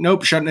body's like,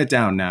 nope, shutting it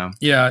down now.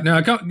 Yeah.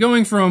 No,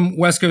 going from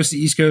West Coast to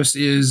East Coast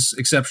is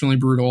exceptionally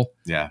brutal.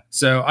 Yeah.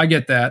 So I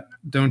get that.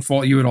 Don't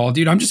fault you at all.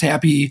 Dude, I'm just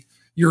happy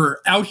you're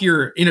out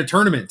here in a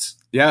tournament.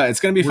 Yeah, it's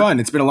going to be fun.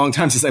 It's been a long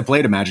time since I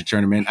played a Magic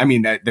tournament. I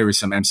mean, there was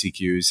some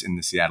MCQs in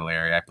the Seattle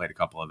area. I played a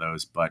couple of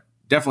those, but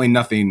definitely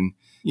nothing,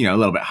 a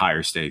little bit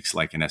higher stakes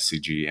like an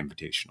SCG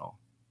Invitational.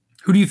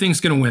 Who do you think is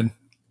going to win?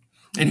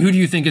 And who do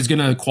you think is going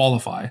to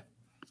qualify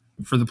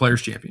for the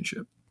Players'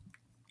 Championship?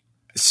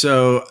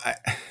 So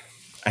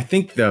I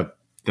think the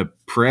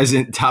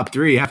present top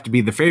three have to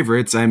be the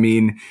favorites. I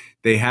mean,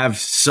 they have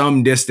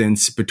some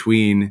distance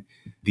between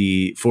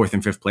the 4th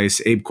and 5th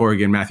place. Abe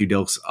Corrigan, Matthew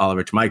Dilks,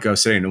 Oliver Tomajko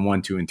sitting in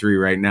 1, 2, and 3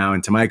 right now.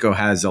 And Tomajko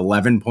has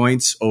 11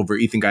 points over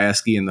Ethan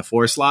Gajewski in the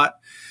 4 slot.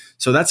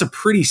 So that's a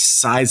pretty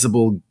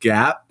sizable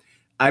gap.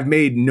 I've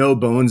made no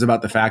bones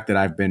about the fact that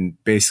I've been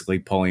basically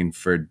pulling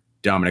for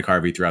Dominic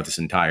Harvey throughout this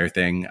entire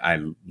thing.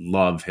 I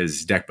love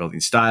his deck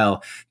building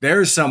style.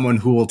 There's someone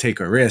who will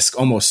take a risk,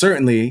 almost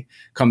certainly,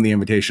 come the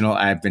Invitational.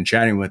 I've been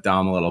chatting with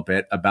Dom a little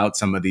bit about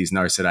some of these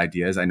Narset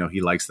ideas. I know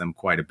he likes them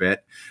quite a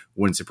bit.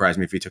 Wouldn't surprise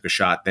me if he took a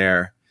shot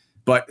there.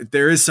 But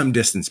there is some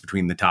distance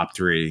between the top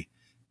three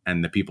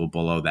and the people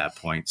below that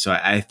point. So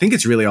I think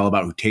it's really all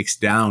about who takes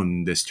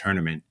down this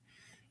tournament.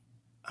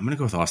 I'm going to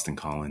go with Austin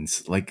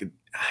Collins.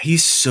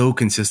 He's so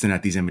consistent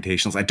at these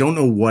Invitationals. I don't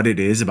know what it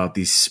is about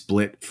these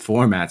split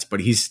formats, but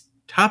he's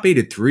top 8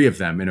 at 3 of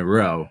them in a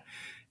row.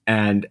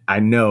 And I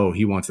know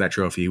he wants that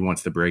trophy. He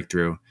wants the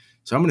breakthrough.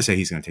 So I'm going to say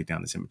he's going to take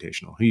down this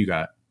Invitational. Who you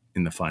got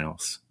in the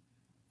finals?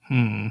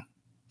 I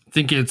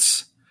think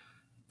it's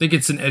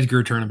an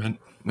Edgar tournament.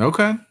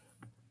 Okay.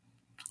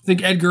 I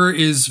think Edgar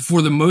is,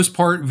 for the most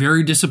part,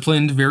 very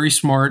disciplined, very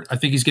smart. I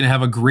think he's going to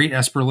have a great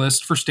Esper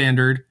list for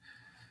Standard.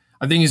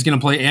 I think he's going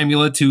to play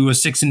Amulet to a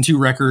 6-2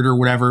 record or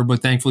whatever,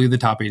 but thankfully the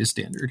top 8 is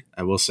Standard.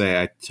 I will say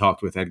I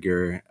talked with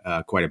Edgar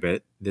quite a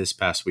bit this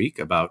past week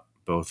about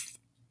both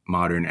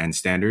Modern and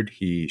Standard.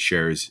 He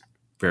shares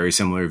very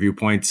similar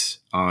viewpoints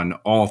on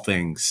all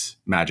things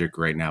Magic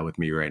right now with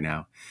me right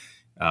now.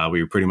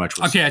 We were pretty much...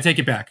 Okay, I take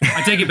it back.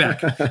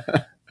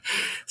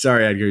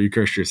 Sorry, Edgar, you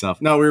cursed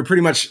yourself. No, we were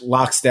pretty much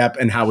lockstep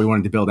in how we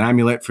wanted to build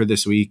Amulet for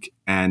this week,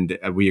 and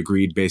we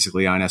agreed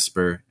basically on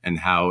Esper and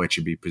how it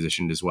should be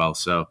positioned as well.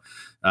 So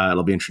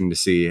it'll be interesting to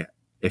see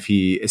if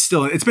he is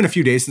still... It's been a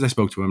few days since I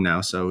spoke to him now,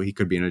 so he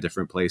could be in a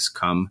different place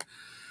come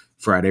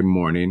Friday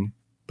morning,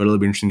 but it'll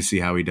be interesting to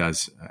see how he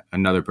does.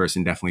 Another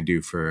person definitely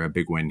due for a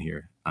big win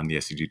here on the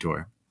SCG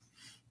Tour.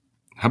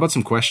 How about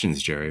some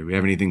questions, Jerry? We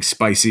have anything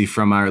spicy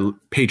from our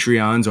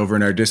Patreons over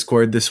in our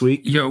Discord this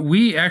week? Yeah,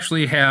 we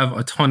actually have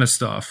a ton of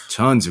stuff.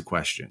 Tons of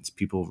questions.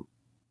 People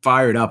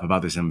fired up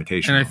about this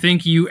invitation. And I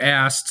think you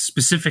asked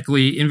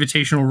specifically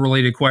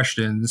invitational-related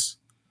questions.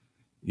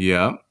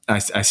 Yeah, I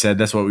said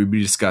that's what we'd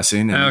be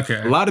discussing. And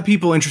okay. A lot of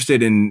people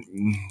interested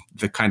in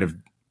the kind of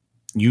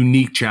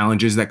unique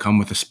challenges that come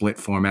with a split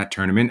format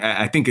tournament.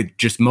 I think it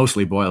just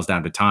mostly boils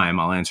down to time.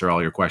 I'll answer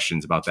all your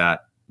questions about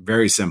that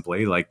very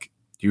simply.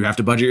 You have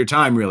to budget your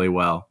time really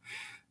well,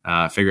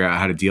 figure out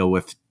how to deal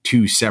with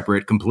 2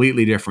 separate,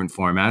 completely different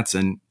formats.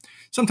 And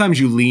sometimes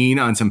you lean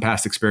on some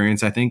past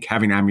experience. I think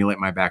having Amulet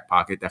in my back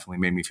pocket definitely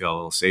made me feel a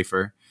little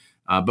safer.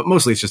 But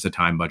mostly it's just a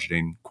time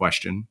budgeting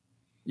question.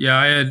 Yeah,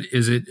 I had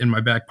Izzet in my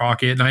back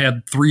pocket, and I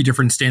had 3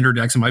 different Standard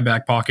decks in my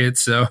back pocket.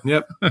 So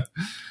yep. I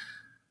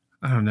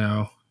don't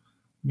know.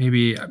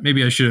 Maybe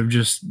I should have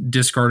just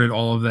discarded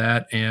all of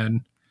that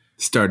and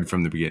started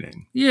from the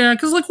beginning. Yeah,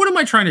 because what am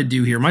I trying to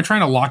do here? Am I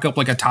trying to lock up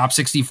a top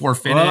 64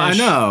 finish? Well, I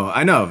know.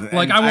 I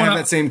have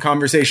that same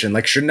conversation.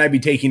 Shouldn't I be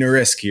taking a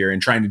risk here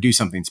and trying to do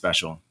something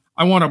special?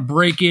 I want to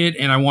break it,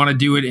 and I want to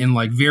do it in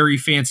very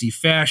fancy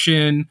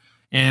fashion.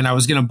 And I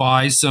was going to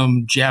buy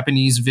some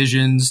Japanese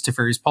Visions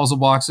Teferi's puzzle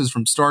boxes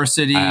from Star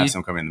City. I have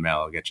some coming in the mail.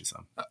 I'll get you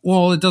some.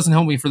 Well, it doesn't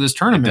help me for this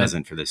tournament. It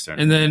doesn't for this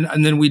tournament.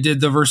 And then we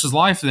did the Versus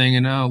Live thing,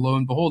 and lo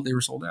and behold, they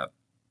were sold out.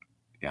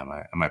 Yeah,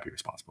 I might be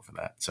responsible for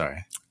that.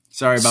 Sorry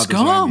about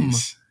Scum.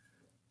 This.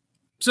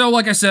 So,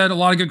 like I said, a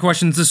lot of good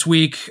questions this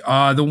week.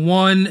 The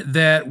one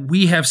that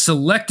we have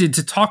selected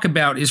to talk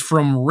about is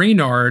from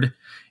Reynard.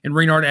 And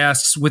Reynard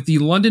asks, with the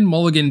London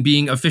Mulligan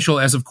being official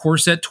as of Core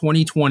Set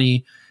 2020,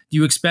 do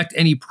you expect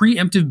any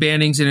preemptive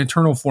bannings in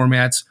internal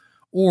formats,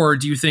 or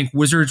do you think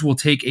Wizards will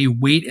take a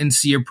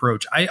wait-and-see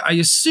approach? I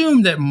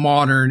assume that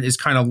Modern is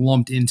kind of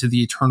lumped into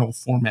the eternal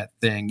format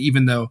thing,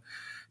 even though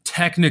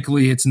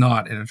technically it's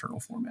not an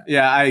eternal format.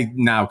 Yeah, I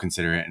now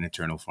consider it an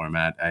eternal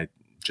format. I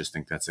just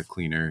think that's a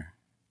cleaner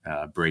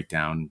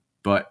breakdown.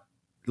 But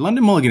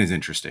London Mulligan is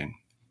interesting.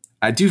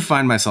 I do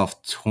find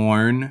myself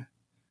torn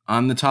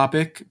on the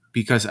topic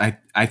because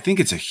I think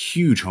it's a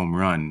huge home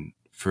run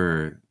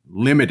for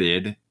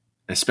Limited,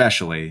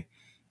 especially,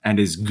 and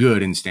is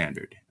good in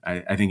Standard.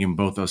 I think in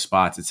both those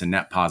spots, it's a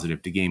net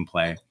positive to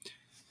gameplay.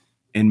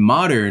 In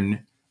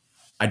Modern,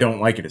 I don't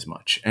like it as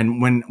much.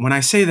 And when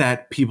I say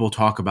that, people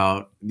talk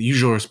about the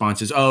usual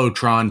response is, oh,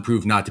 Tron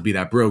proved not to be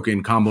that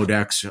broken. Combo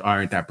decks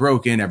aren't that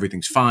broken.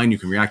 Everything's fine. You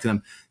can react to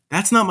them.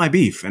 That's not my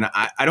beef. And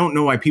I don't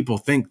know why people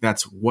think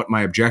that's what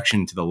my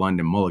objection to the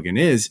London Mulligan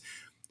is.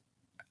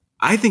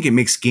 I think it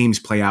makes games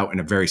play out in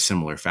a very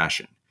similar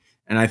fashion.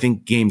 And I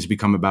think games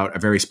become about a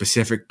very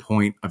specific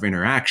point of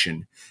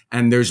interaction.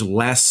 And there's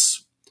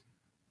less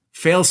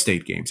fail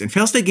state games. And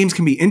fail state games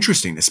can be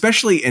interesting,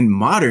 especially in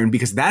Modern,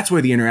 because that's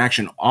where the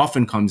interaction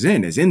often comes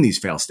in, is in these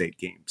fail state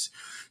games.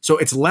 So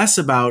it's less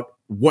about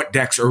what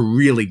decks are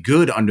really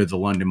good under the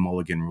London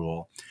Mulligan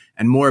rule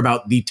and more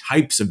about the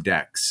types of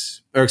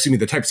decks, or excuse me,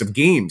 the types of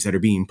games that are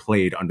being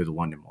played under the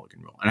London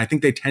Mulligan rule. And I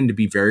think they tend to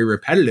be very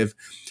repetitive.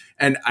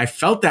 And I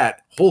felt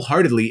that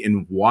wholeheartedly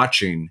in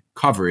watching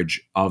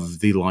coverage of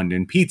the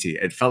London PT.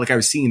 It felt like I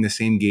was seeing the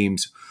same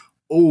games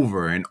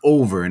over and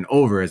over and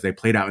over as they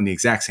played out in the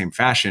exact same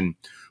fashion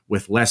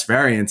with less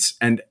variance.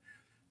 And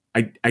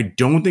I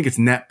don't think it's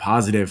net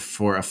positive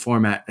for a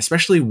format,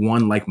 especially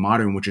one like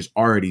Modern, which is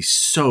already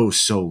so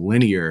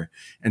linear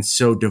and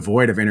so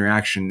devoid of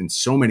interaction in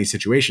so many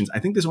situations. I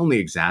think this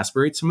only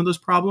exacerbates some of those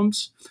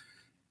problems.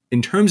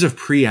 In terms of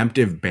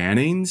preemptive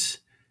bannings,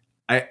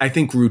 I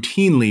think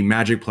routinely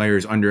Magic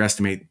players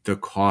underestimate the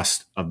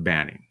cost of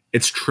banning.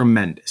 It's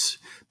tremendous.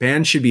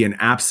 Bans should be an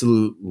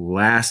absolute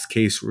last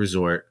case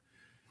resort.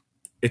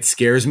 It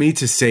scares me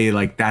to say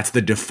like that's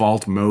the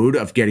default mode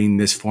of getting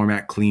this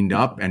format cleaned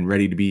up and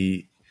ready to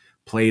be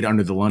played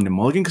under the London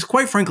Mulligan. Because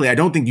quite frankly, I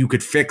don't think you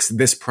could fix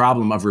this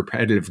problem of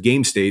repetitive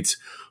game states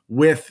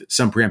with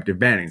some preemptive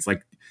bannings.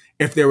 Like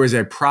if there was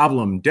a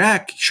problem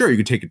deck, sure, you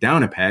could take it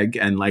down a peg.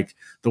 And like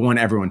the one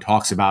everyone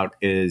talks about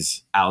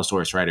is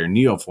Allosaurus Rider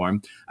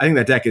Neoform. I think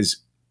that deck is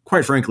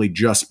quite frankly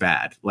just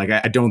bad. Like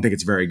I don't think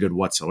it's very good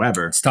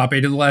whatsoever. It's top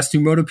 8 of the last 2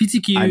 Moto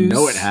PTQs. I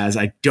know it has.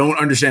 I don't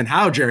understand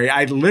how, Jerry.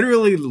 I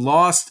literally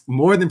lost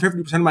more than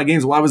 50% of my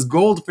games while I was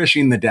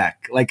goldfishing the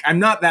deck. Like I'm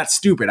not that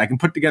stupid. I can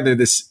put together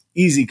this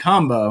easy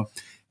combo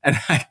and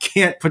I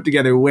can't put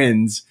together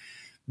wins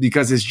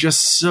because it's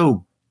just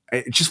so,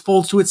 it just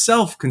folds to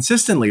itself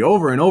consistently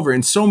over and over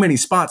in so many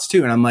spots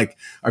too. And I'm like,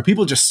 are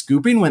people just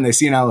scooping when they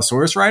see an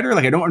Allosaurus Rider?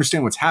 Like I don't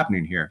understand what's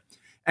happening here.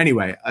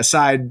 Anyway,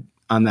 aside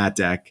on that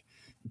deck,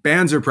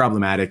 bans are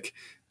problematic.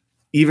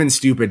 Even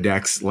stupid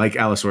decks like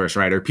Allosaurus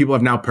Rider, people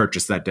have now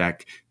purchased that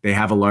deck. They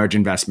have a large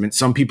investment.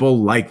 Some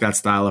people like that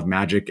style of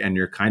Magic, and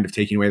you're kind of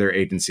taking away their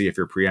agency if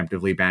you're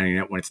preemptively banning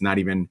it when it's not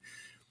even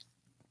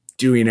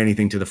doing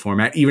anything to the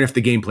format, even if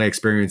the gameplay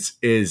experience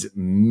is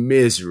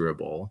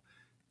miserable.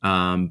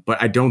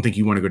 But I don't think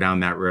you want to go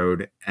down that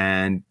road.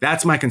 And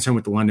that's my concern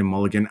with the London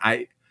Mulligan.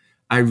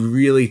 I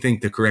really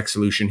think the correct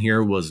solution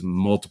here was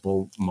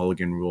multiple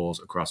Mulligan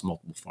rules across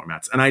multiple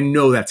formats. And I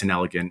know that's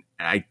inelegant.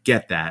 I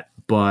get that.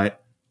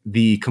 But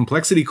the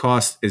complexity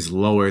cost is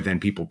lower than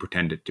people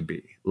pretend it to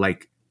be.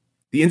 Like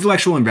the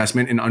intellectual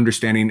investment in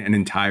understanding an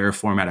entire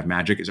format of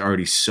Magic is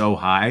already so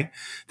high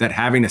that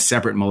having a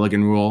separate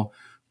Mulligan rule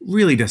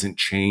really doesn't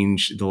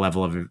change the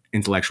level of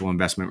intellectual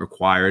investment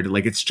required.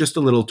 Like it's just a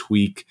little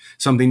tweak,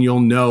 something you'll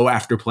know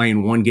after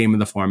playing one game of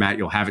the format,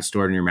 you'll have it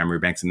stored in your memory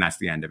banks and that's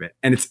the end of it.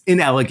 And it's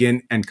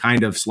inelegant and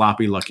kind of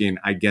sloppy looking.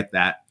 I get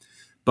that.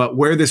 But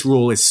where this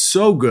rule is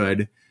so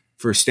good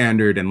for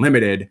standard and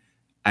limited,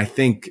 I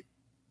think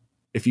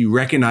if you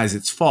recognize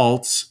its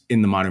faults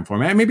in the Modern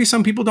format, maybe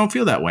some people don't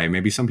feel that way.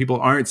 Maybe some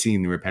people aren't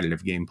seeing the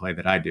repetitive gameplay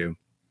that I do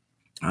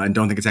and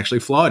don't think it's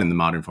actually flawed in the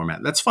Modern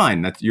format. That's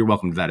fine. You're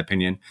welcome to that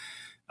opinion.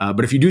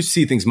 But if you do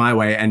see things my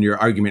way and your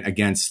argument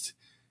against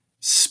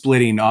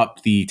splitting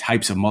up the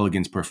types of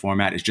mulligans per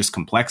format is just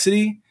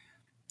complexity,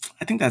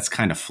 I think that's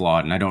kind of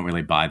flawed. And I don't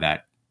really buy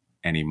that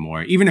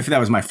anymore, even if that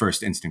was my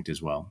first instinct as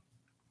well.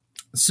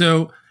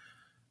 So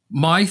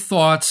my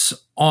thoughts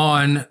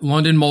on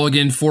London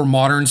Mulligan for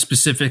Modern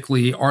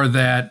specifically are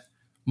that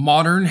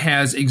Modern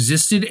has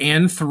existed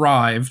and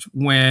thrived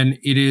when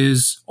it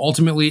is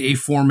ultimately a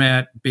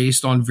format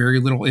based on very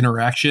little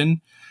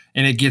interaction.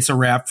 And it gets a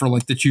rap for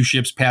like the 2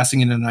 ships passing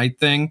in a night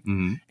thing.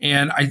 Mm-hmm.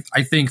 And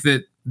I think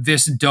that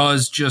this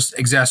does just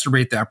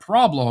exacerbate that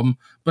problem.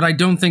 But I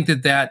don't think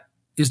that that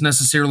is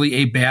necessarily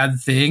a bad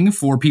thing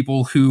for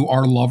people who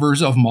are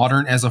lovers of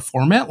Modern as a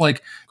format.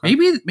 Like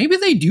maybe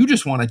they do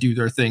just want to do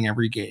their thing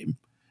every game.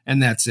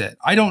 And that's it.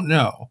 I don't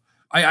know.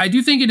 I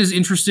do think it is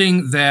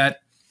interesting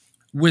that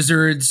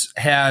Wizards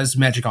has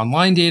Magic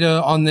Online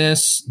data on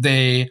this.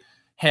 They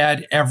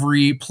had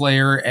every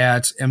player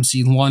at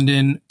MC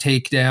London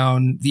take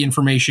down the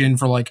information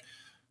for like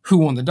who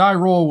won the die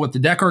roll, what the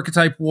deck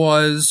archetype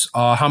was,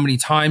 how many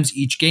times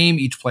each game,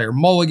 each player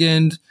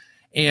mulliganed.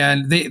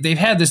 And they've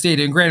had this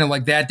data, and granted,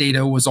 like that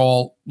data was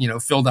all,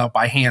 filled out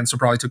by hand. So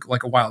probably took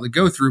like a while to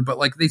go through, but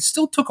like they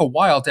still took a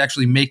while to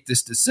actually make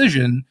this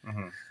decision.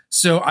 Mm-hmm.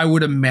 So I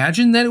would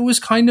imagine that it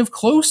was kind of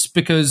close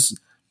because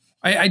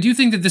I do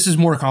think that this is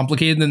more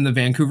complicated than the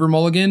Vancouver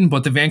Mulligan,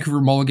 but the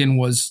Vancouver Mulligan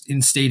was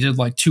instated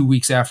like 2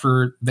 weeks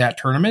after that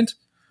tournament.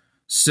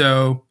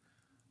 So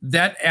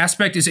that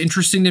aspect is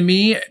interesting to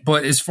me.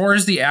 But as far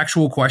as the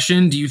actual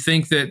question, do you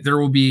think that there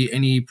will be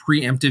any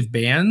preemptive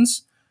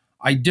bans?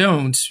 I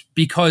don't,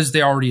 because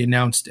they already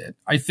announced it.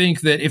 I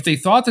think that if they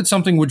thought that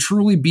something would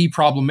truly be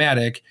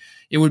problematic,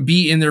 it would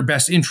be in their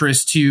best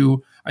interest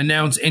to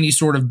announce any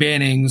sort of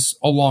bannings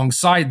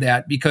alongside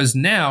that, because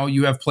now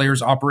you have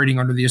players operating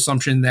under the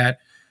assumption that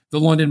the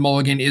London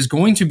Mulligan is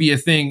going to be a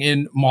thing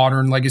in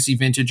Modern, Legacy,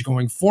 Vintage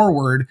going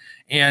forward,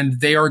 and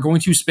they are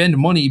going to spend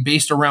money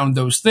based around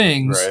those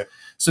things. Right.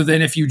 So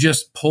then if you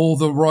just pull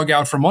the rug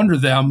out from under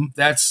them,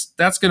 that's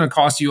going to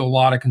cost you a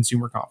lot of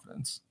consumer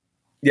confidence.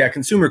 Yeah,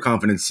 consumer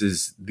confidence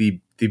is the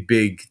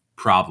big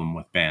problem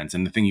with bans,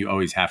 and the thing you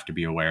always have to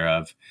be aware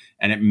of,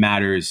 and it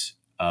matters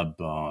a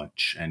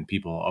bunch, and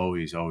people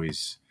always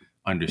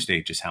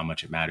understate just how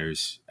much it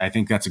matters. I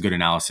think that's a good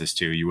analysis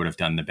too. You would have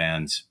done the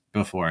bans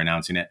before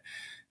announcing it.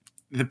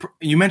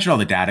 You mentioned all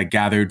the data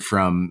gathered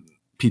from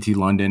PT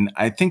London.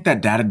 I think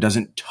that data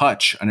doesn't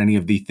touch on any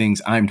of the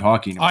things I'm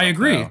talking about.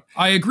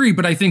 I agree,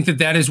 but I think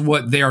that is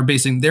what they are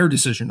basing their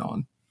decision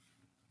on.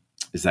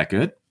 Is that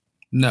good?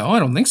 No, I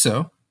don't think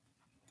so.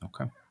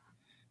 Okay.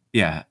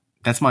 Yeah,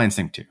 that's my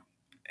instinct too.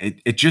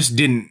 It just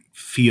didn't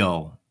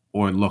feel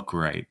or look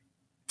right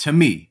to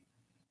me.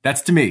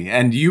 That's to me.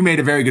 And you made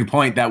a very good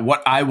point that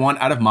what I want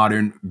out of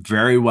Modern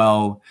very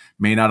well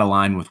may not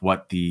align with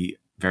what the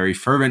very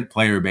fervent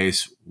player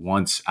base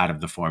wants out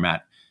of the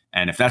format.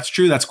 And if that's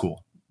true, that's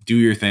cool. Do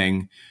your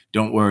thing.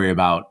 Don't worry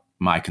about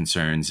my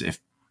concerns. If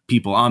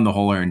people on the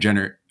whole are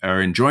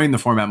enjoying the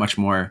format much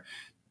more,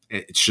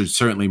 it should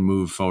certainly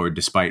move forward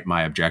despite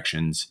my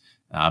objections.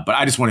 But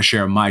I just want to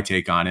share my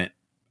take on it.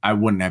 I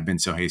wouldn't have been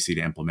so hasty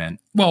to implement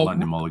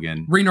London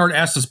Mulligan. Reynard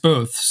asked us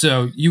both,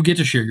 so you get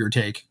to share your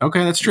take.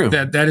 Okay, that's true.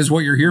 That is what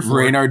you're here for.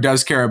 Reynard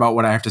does care about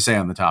what I have to say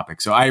on the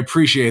topic, so I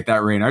appreciate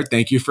that, Reynard.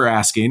 Thank you for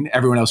asking.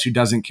 Everyone else who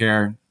doesn't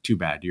care, too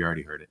bad. You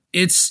already heard it.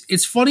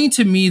 It's funny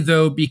to me,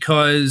 though,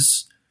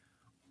 because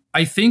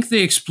I think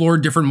they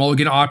explored different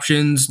Mulligan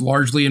options,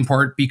 largely in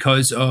part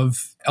because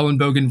of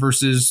Ellenbogen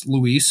versus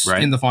Luis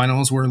in the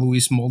finals, where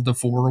Luis mulled to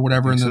 4 or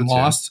whatever and then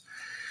lost.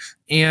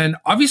 And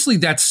obviously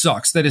that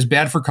sucks. That is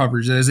bad for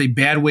coverage. That is a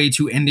bad way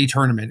to end a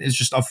tournament. It's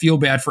just a feel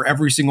bad for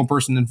every single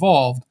person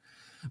involved.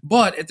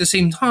 But at the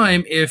same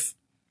time, if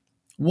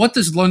what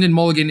this London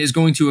Mulligan is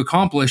going to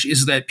accomplish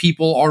is that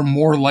people are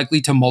more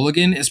likely to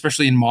mulligan,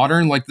 especially in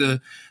Modern, like the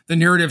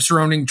narrative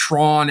surrounding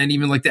Tron and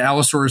even like the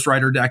Allosaurus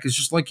Rider deck is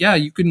just like, yeah,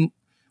 you can,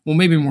 well,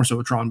 maybe more so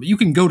with Tron, but you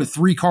can go to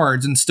 3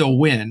 cards and still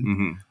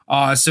win.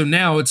 Mm-hmm. So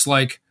now it's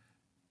like,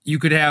 you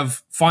could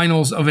have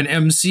finals of an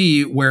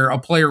MC where a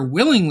player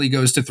willingly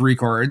goes to 3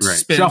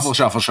 cards, shuffle,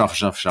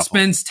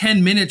 spends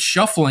 10 minutes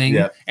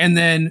shuffling, and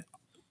then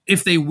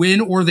if they win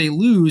or they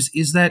lose,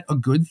 is that a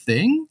good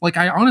thing? Like,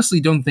 I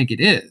honestly don't think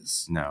it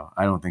is. No,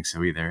 I don't think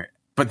so either.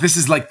 But this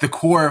is like the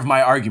core of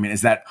my argument,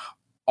 is that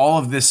all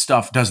of this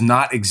stuff does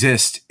not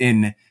exist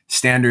in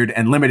Standard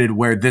and Limited,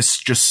 where this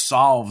just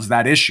solves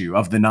that issue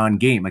of the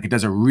non-game. Like, it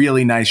does a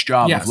really nice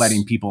job of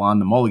letting people on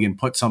the mulligan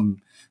put some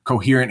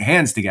coherent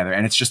hands together,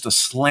 and it's just a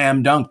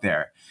slam dunk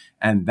there.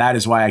 And that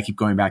is why I keep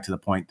going back to the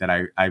point that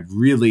I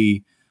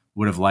really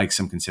would have liked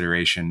some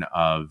consideration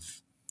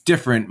of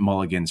different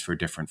mulligans for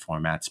different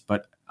formats.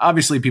 But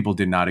obviously people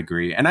did not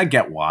agree, and I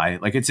get why.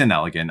 Like, it's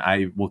inelegant.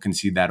 I will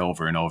concede that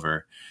over and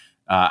over.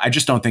 I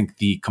just don't think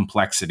the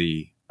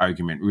complexity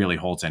argument really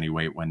holds any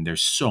weight when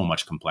there's so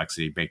much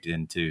complexity baked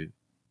into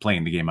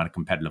playing the game on a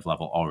competitive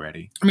level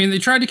already. I mean, they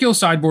tried to kill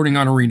sideboarding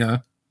on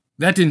Arena.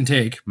 That didn't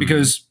take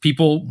because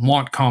people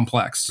want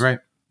complex. Right.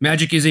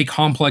 Magic is a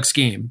complex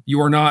game. You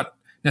are not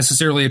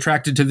necessarily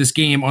attracted to this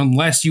game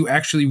unless you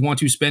actually want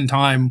to spend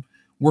time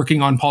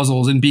working on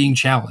puzzles and being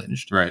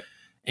challenged. Right.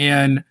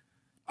 And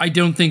I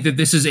don't think that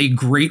this is a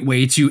great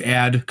way to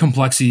add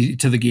complexity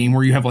to the game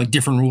where you have like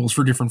different rules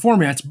for different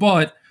formats.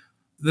 But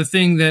the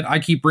thing that I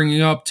keep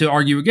bringing up to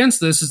argue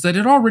against this is that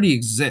it already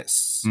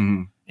exists.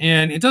 Mm-hmm.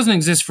 And it doesn't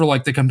exist for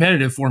like the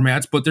competitive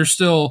formats, but there's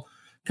still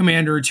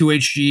Commander,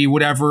 2HG,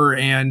 whatever,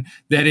 and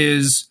that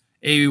is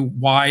a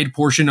wide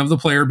portion of the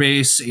player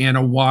base and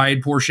a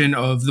wide portion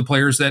of the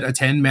players that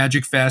attend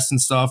Magic Fest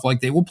and stuff. Like,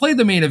 they will play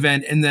the main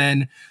event and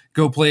then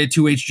go play a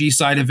 2HG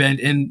side event,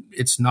 and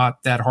it's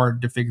not that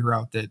hard to figure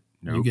out that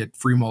you get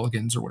free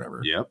mulligans or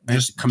whatever. Yep.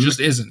 Just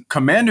isn't.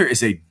 Commander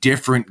is a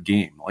different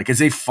game. Like,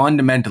 it's a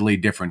fundamentally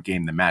different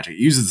game than Magic.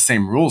 It uses the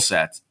same rule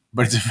sets,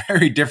 but it's a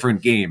very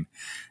different game.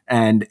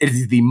 And it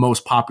is the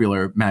most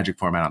popular Magic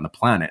format on the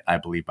planet, I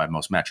believe, by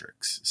most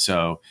metrics.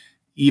 So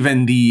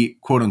even the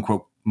quote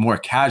unquote more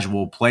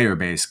casual player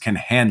base can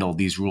handle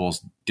these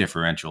rules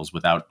differentials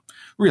without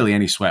really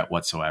any sweat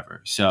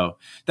whatsoever. So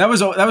that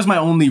was my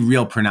only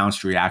real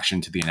pronounced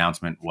reaction to the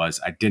announcement. Was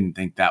I didn't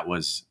think that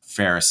was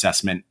fair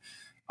assessment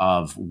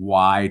of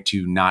why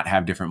to not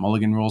have different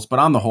mulligan rules. But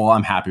on the whole,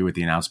 I'm happy with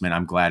the announcement.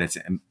 I'm glad it's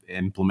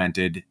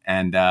implemented.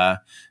 And I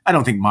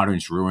don't think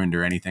Modern's ruined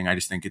or anything. I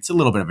just think it's a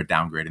little bit of a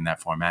downgrade in that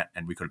format,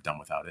 and we could have done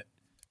without it.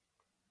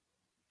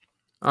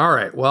 All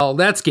right. Well,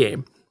 that's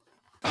game.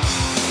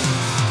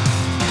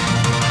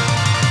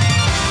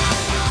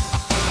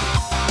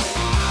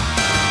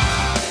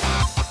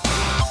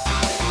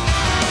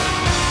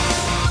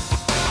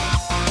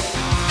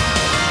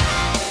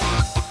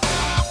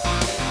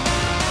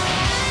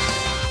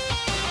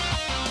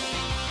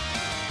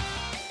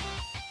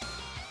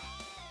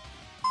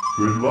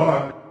 Good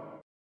luck.